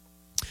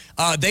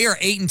 They are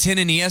 8-10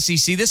 in the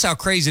SEC. This is how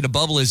crazy the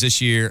bubble is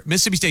this year.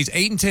 Mississippi State's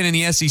 8-10 in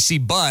the SEC,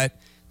 but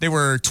they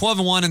were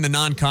 12-1 in the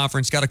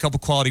non-conference, got a couple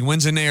quality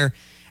wins in there.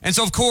 And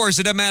so, of course,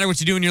 it doesn't matter what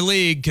you do in your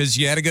league because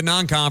you had a good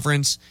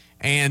non-conference.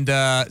 And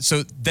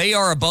so they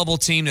are a bubble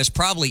team that's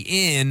probably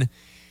in.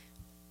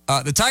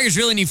 The Tigers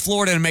really need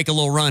Florida to make a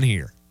little run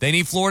here. They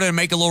need Florida to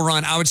make a little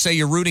run. I would say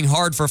you're rooting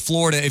hard for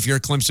Florida if you're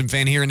a Clemson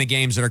fan here in the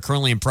games that are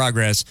currently in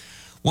progress.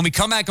 When we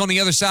come back on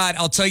the other side,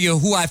 I'll tell you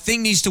who I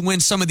think needs to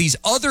win some of these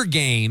other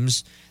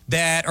games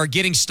that are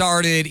getting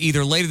started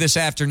either later this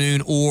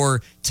afternoon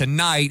or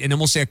tonight, and then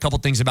we'll say a couple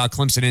things about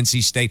Clemson,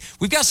 NC State.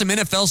 We've got some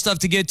NFL stuff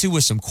to get to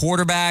with some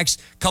quarterbacks,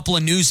 a couple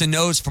of news and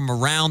notes from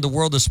around the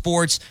world of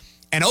sports,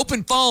 and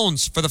open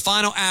phones for the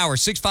final hour.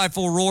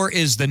 654-ROAR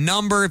is the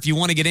number if you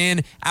want to get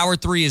in. Hour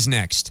 3 is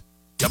next.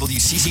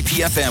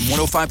 WCCP-FM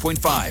 105.5,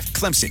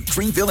 Clemson,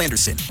 Greenville,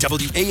 Anderson.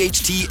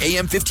 WAHT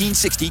AM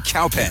 1560,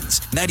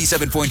 Cowpens.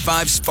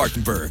 97.5,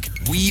 Spartanburg.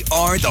 We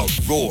are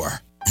the Roar.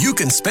 You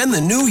can spend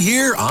the new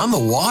year on the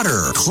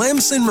water.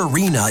 Clemson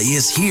Marina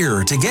is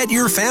here to get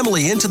your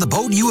family into the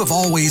boat you have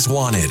always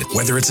wanted.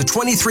 Whether it's a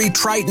 23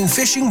 Triton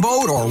fishing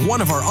boat or one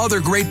of our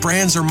other great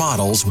brands or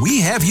models, we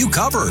have you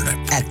covered.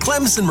 At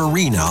Clemson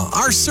Marina,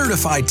 our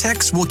certified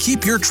techs will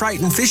keep your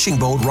Triton fishing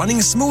boat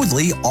running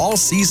smoothly all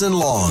season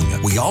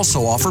long. We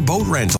also offer boat rental.